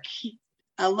Clockwork,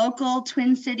 a local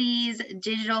Twin Cities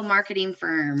digital marketing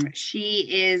firm. She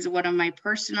is one of my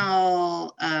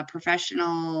personal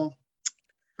professional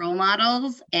role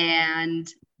models, and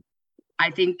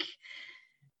I think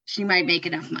she might make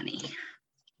enough money.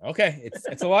 Okay,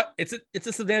 it's a lot. It's a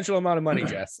substantial amount of money,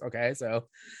 Jess. Okay, so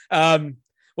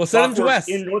well, send them to Wes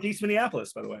in Northeast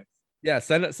Minneapolis, by the way. Yeah,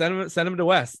 send them to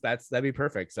Wes. That'd be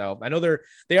perfect. So I know they're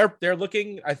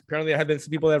looking. Apparently, there have been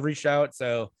some people that have reached out.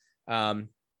 So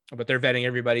but they're vetting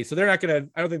everybody. So they're not gonna.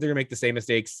 I don't think they're gonna make the same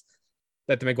mistakes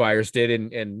that the McGuires did,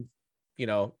 and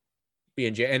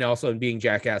being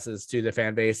jackasses to the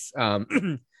fan base.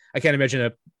 I can't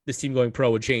imagine this team going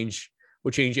pro would change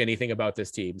anything about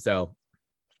this team. So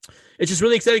it's just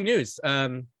really exciting news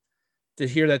to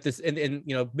hear that this and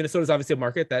Minnesota's obviously a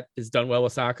market that has done well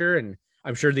with soccer, and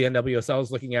I'm sure the NWSL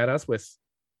is looking at us with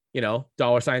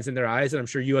dollar signs in their eyes, and I'm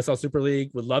sure USL Super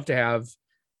League would love to have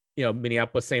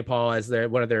Minneapolis St. Paul as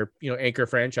one of their anchor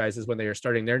franchises when they are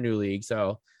starting their new league.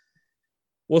 So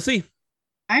we'll see.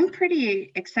 I'm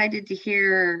pretty excited to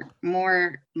hear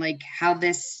more like how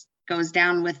this goes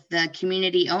down with the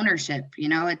community ownership.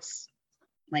 It's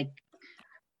like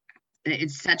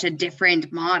it's such a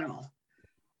different model.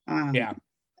 I'm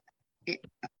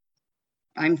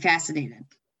fascinated.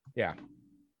 Yeah.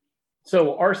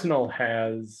 So Arsenal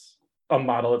has a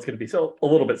model that's going to be a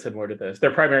little bit similar to this.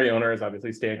 Their primary owner is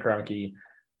obviously Stan Kroenke.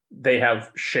 They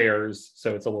have shares,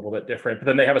 so it's a little bit different. But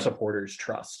then they have a supporters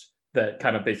trust that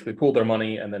kind of basically pool their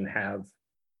money and then have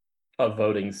a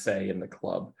voting say in the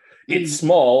club. It's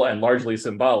small and largely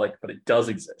symbolic, but it does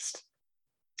exist.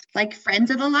 Like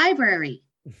Friends of the Library.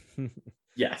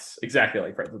 Yes, exactly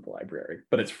like Friends of the Library,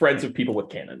 but it's friends of people with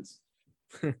cannons.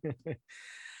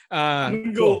 I'm going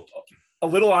to go a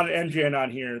little on MJN on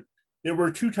here. There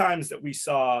were 2 times that we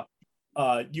saw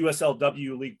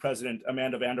USLW League President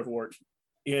Amanda Vandervoort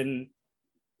in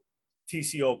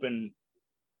TC Open,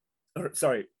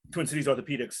 Twin Cities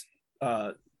Orthopedics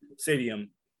Stadium.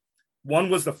 One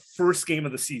was the first game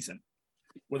of the season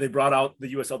where they brought out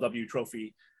the USLW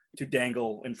trophy to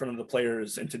dangle in front of the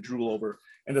players and to drool over.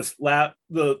 And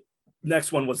the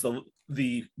next one was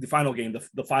the final game,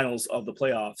 the finals of the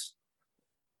playoffs.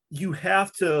 You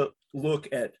have to look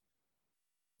at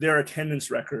their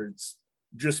attendance records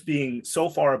just being so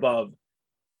far above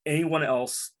anyone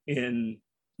else in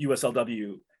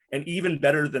USLW, and even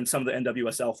better than some of the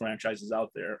NWSL franchises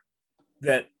out there.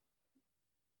 That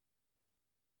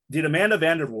did Amanda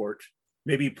Vandervoort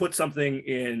maybe put something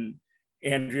in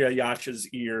Andrea Yach's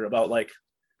ear about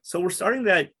so we're starting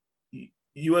that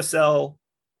USL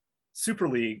Super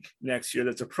League next year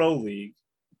that's a pro league.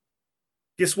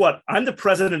 Guess what? I'm the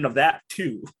president of that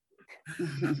too.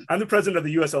 I'm the president of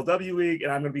the USLW League,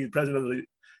 and I'm going to be the president of the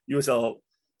USL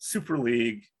Super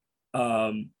League.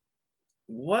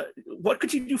 What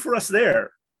could you do for us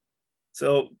there?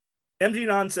 So MG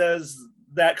Non says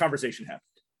that conversation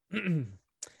happened.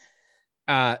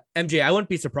 MJ, I wouldn't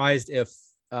be surprised if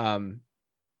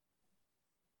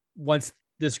once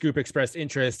this group expressed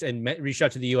interest and reached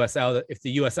out to the USL, if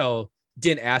the USL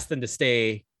didn't ask them to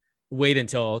stay, wait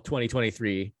until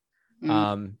 2023,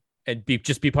 and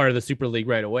be part of the Super League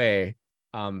right away.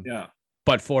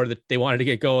 But they wanted to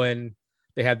get going.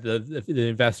 They had the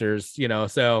investors,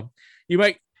 so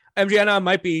MGN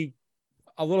might be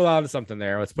a little out of something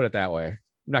there. Let's put it that way. I'm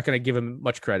not going to give him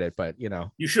much credit, but you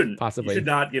shouldn't. Possibly. You should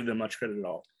not give them much credit at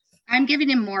all. I'm giving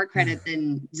him more credit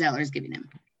than Zeller's giving him.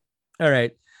 All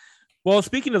right. Well,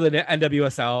 speaking of the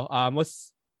NWSL,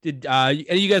 did any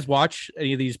of you guys watch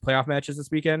any of these playoff matches this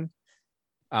weekend?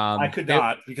 I could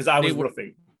not because I was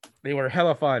roofing. They were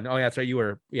hella fun. Oh yeah, that's right. You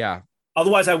were, yeah.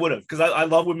 Otherwise, I would have, because I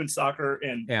love women's soccer,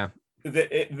 and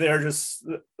they're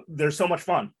so much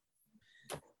fun.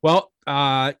 Well,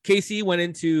 KC went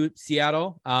into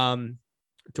Seattle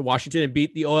to Washington and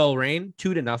beat the OL Reign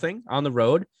 2-0 on the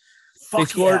road.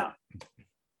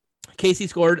 KC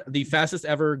scored the fastest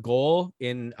ever goal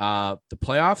in the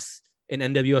playoffs in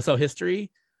NWSL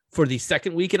history for the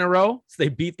second week in a row. So they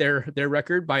beat their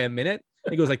record by a minute. I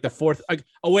think it was like the fourth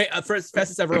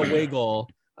fastest ever away goal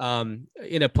in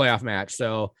a playoff match.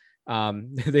 So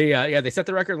they set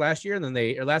the record last year, and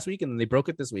then last week, and then they broke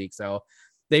it this week. So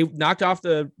they knocked off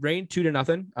the Reign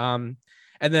 2-0.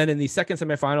 And then in the second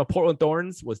semifinal, Portland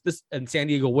Thorns and San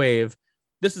Diego Wave.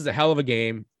 This is a hell of a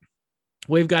game.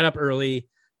 Wave got up early.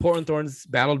 Portland Thorns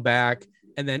battled back,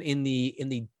 and then in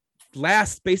the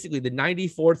last, basically the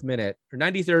 94th minute or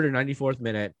 93rd or 94th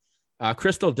minute,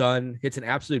 Crystal Dunn hits an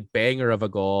absolute banger of a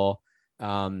goal.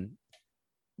 Nothing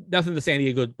the San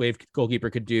Diego Wave goalkeeper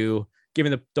could do,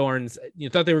 given the Thorns,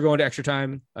 thought they were going to extra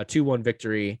time, a 2-1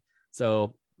 victory.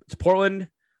 So it's Portland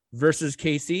versus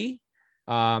KC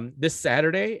this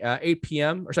Saturday, 8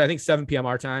 p.m. or sorry, I think 7 p.m.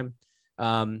 our time,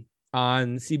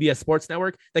 on CBS Sports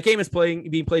Network. That game is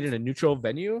being played in a neutral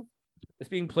venue. It's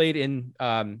being played in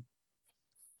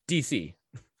DC,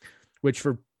 which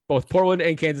for both Portland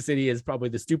and Kansas City is probably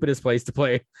the stupidest place to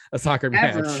play a soccer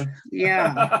match.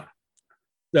 Yeah.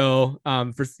 So I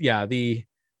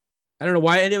don't know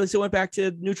why it still went back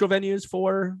to neutral venues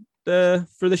for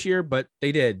this year, but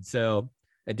they did. So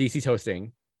DC's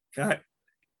hosting. God,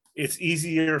 it's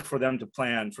easier for them to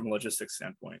plan from a logistics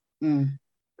standpoint.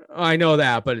 I know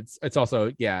that, but it's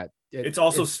also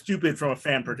it's stupid from a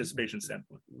fan participation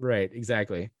standpoint. Right,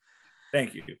 exactly.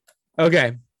 Thank you.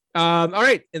 Okay. All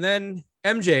right, and then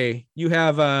MJ, you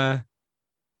have a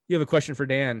question for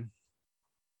Dan.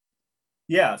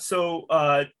 Yeah. So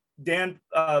Dan,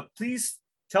 please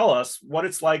tell us what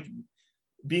it's like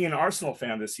being an Arsenal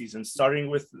fan this season, starting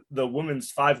with the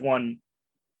women's 5-1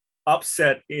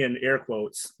 upset in air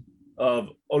quotes of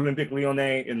Olympique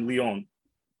Lyonnais in Lyon.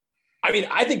 I mean,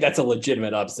 I think that's a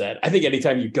legitimate upset. I think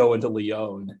anytime you go into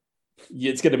Lyon,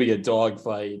 it's going to be a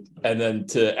dogfight, and then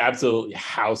to absolutely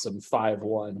house them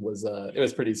 5-1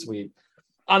 was pretty sweet.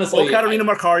 Honestly, Katarina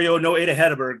Marcario, no Ada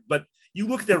Hedeberg, but you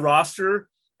look at their roster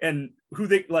and who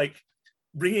they like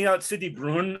bringing out Sydney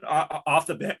Bruin off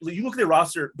the bench. You look at their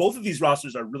roster; both of these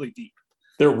rosters are really deep.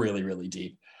 They're really, really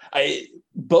deep.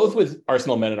 Both with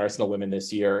Arsenal men and Arsenal women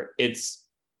this year, it's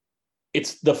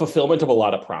the fulfillment of a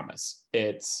lot of promise.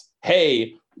 It's,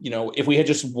 hey, if we had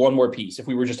just one more piece, if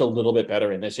we were just a little bit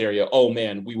better in this area, oh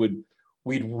man, we'd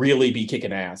really be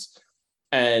kicking ass.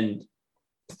 And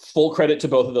full credit to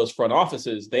both of those front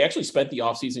offices. They actually spent the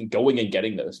offseason going and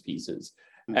getting those pieces.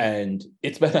 And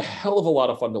it's been a hell of a lot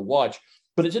of fun to watch,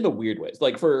 but it's in the weird ways.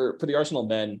 Like for the Arsenal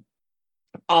men,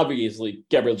 obviously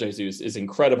Gabriel Jesus is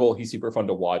incredible. He's super fun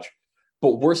to watch,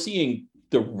 but we're seeing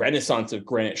the renaissance of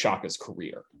Granit Xhaka's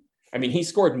career. I mean, he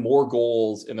scored more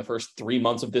goals in the first 3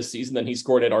 months of this season than he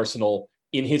scored at Arsenal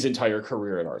in his entire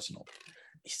career at Arsenal.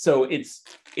 So it's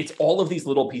all of these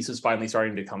little pieces finally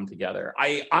starting to come together.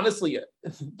 I honestly,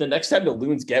 the next time the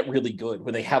Loons get really good,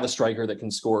 when they have a striker that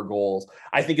can score goals,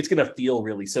 I think it's going to feel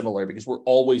really similar because we're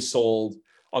always sold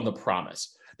on the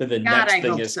promise that the next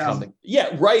thing is coming.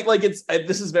 Yeah, right. Like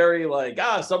this is very like,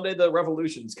 someday the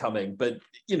revolution's coming, but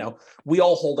we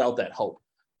all hold out that hope.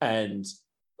 And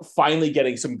finally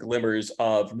getting some glimmers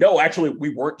of, no, actually, we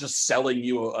weren't just selling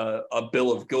you a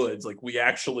bill of goods. Like we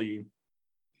actually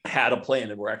had a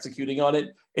plan and we're executing on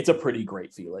it. It's a pretty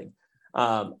great feeling.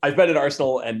 I've been an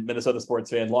Arsenal and Minnesota sports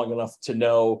fan long enough to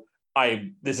know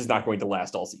this is not going to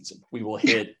last all season. We will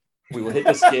hit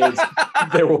the skids.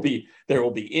 There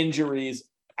will be injuries.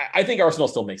 I think Arsenal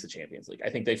still makes the Champions League. I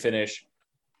think they finish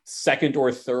second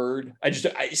or third.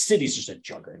 City's just a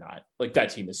juggernaut. Like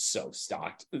that team is so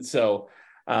stocked. So,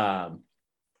 but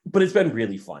it's been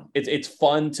really fun. It's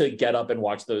fun to get up and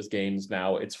watch those games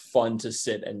now. It's fun to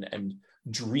sit and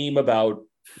dream about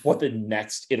what the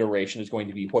next iteration is going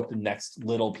to be, what the next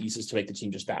little pieces to make the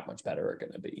team just that much better are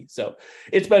going to be. So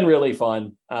it's been really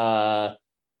fun.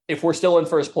 If we're still in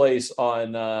first place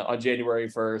on January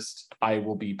 1st, I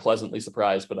will be pleasantly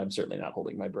surprised, but I'm certainly not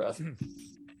holding my breath.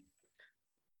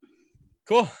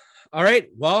 Cool. All right.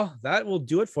 Well, that will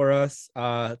do it for us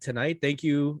tonight. Thank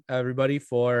you, everybody,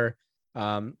 for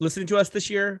listening to us this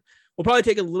year. We'll probably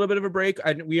take a little bit of a break.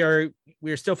 We are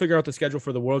still figuring out the schedule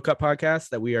for the World Cup podcast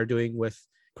that we are doing with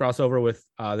crossover with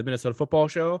the Minnesota Football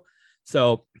Show.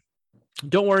 So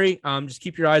don't worry. Just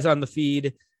keep your eyes on the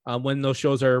feed when those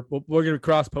shows are. We're going to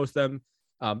cross post them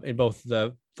in both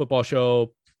the Football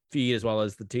Show feed as well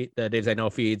as the Days I Know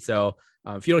feed. So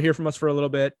if you don't hear from us for a little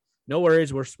bit, no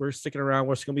worries. We're sticking around.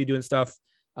 We're still going to be doing stuff.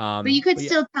 But you could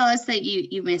still tell us that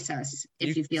you miss us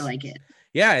if you feel like it.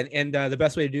 Yeah. And the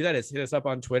best way to do that is hit us up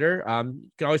on Twitter. You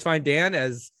can always find Dan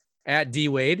as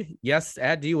 @DWade. Yes,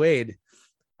 @DWade.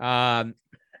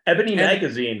 Ebony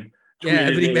Magazine. Yeah,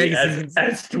 Ebony Magazine.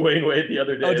 As Dwayne Wade the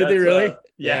other day. Oh, did they really?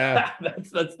 Yeah.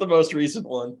 That's the most recent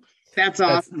one. That's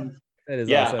awesome. That is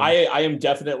yeah, awesome. I am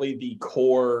definitely the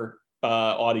core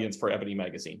audience for Ebony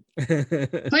Magazine.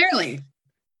 Clearly.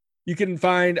 You can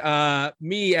find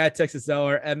me at Texas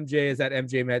Zeller. MJ is at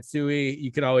MJ Matsui.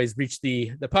 You can always reach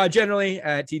the pod generally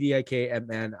at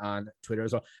TDIKMN on Twitter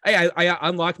as well. I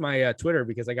unlocked my Twitter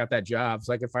because I got that job,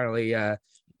 so I can finally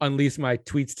unleash my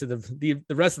tweets to the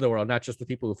rest of the world, not just the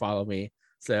people who follow me.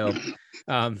 So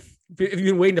if you've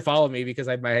been waiting to follow me because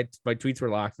my tweets were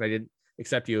locked and I didn't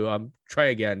accept you, try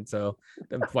again. So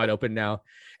I'm wide open now.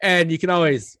 And you can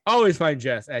always find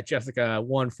Jess at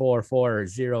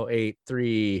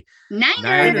Jessica144083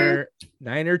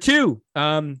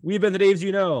 9er2. We've been the Daves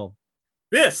you know.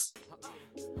 This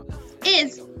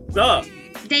is the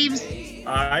Dave's.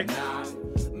 All right.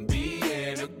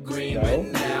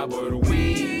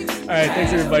 All right,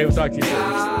 thanks everybody. We'll talk to you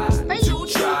soon. Bye. To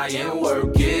try and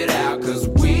work it out, cause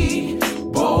we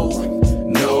both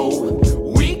know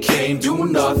we can't do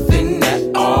nothing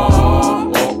at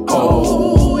all.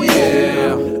 Oh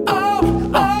yeah.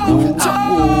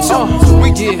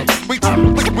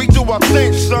 We do our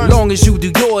thing, son. Long as you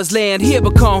do yours, land here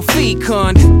become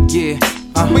fecund. Yeah.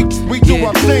 We do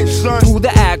our thing, son. Through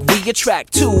the act, we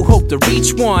attract two, hope to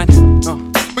reach one.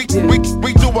 We do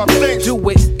our thing. Do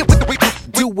it.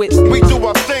 Do it. We do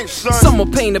our thing, son.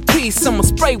 Someone paint a piece, someone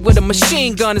spray with a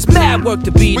machine gun. It's mad work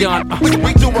to be done.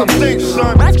 We do our thing,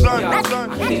 son. I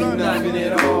can't do nothing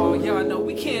at all. Y'all know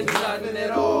we can't do nothing at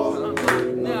all.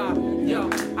 Nah, yo,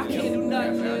 I can't do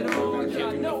nothing at all.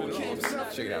 Y'all know we can't do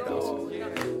nothing. Check it out,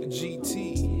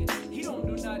 GT. He don't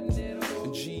do nothing at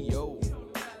all.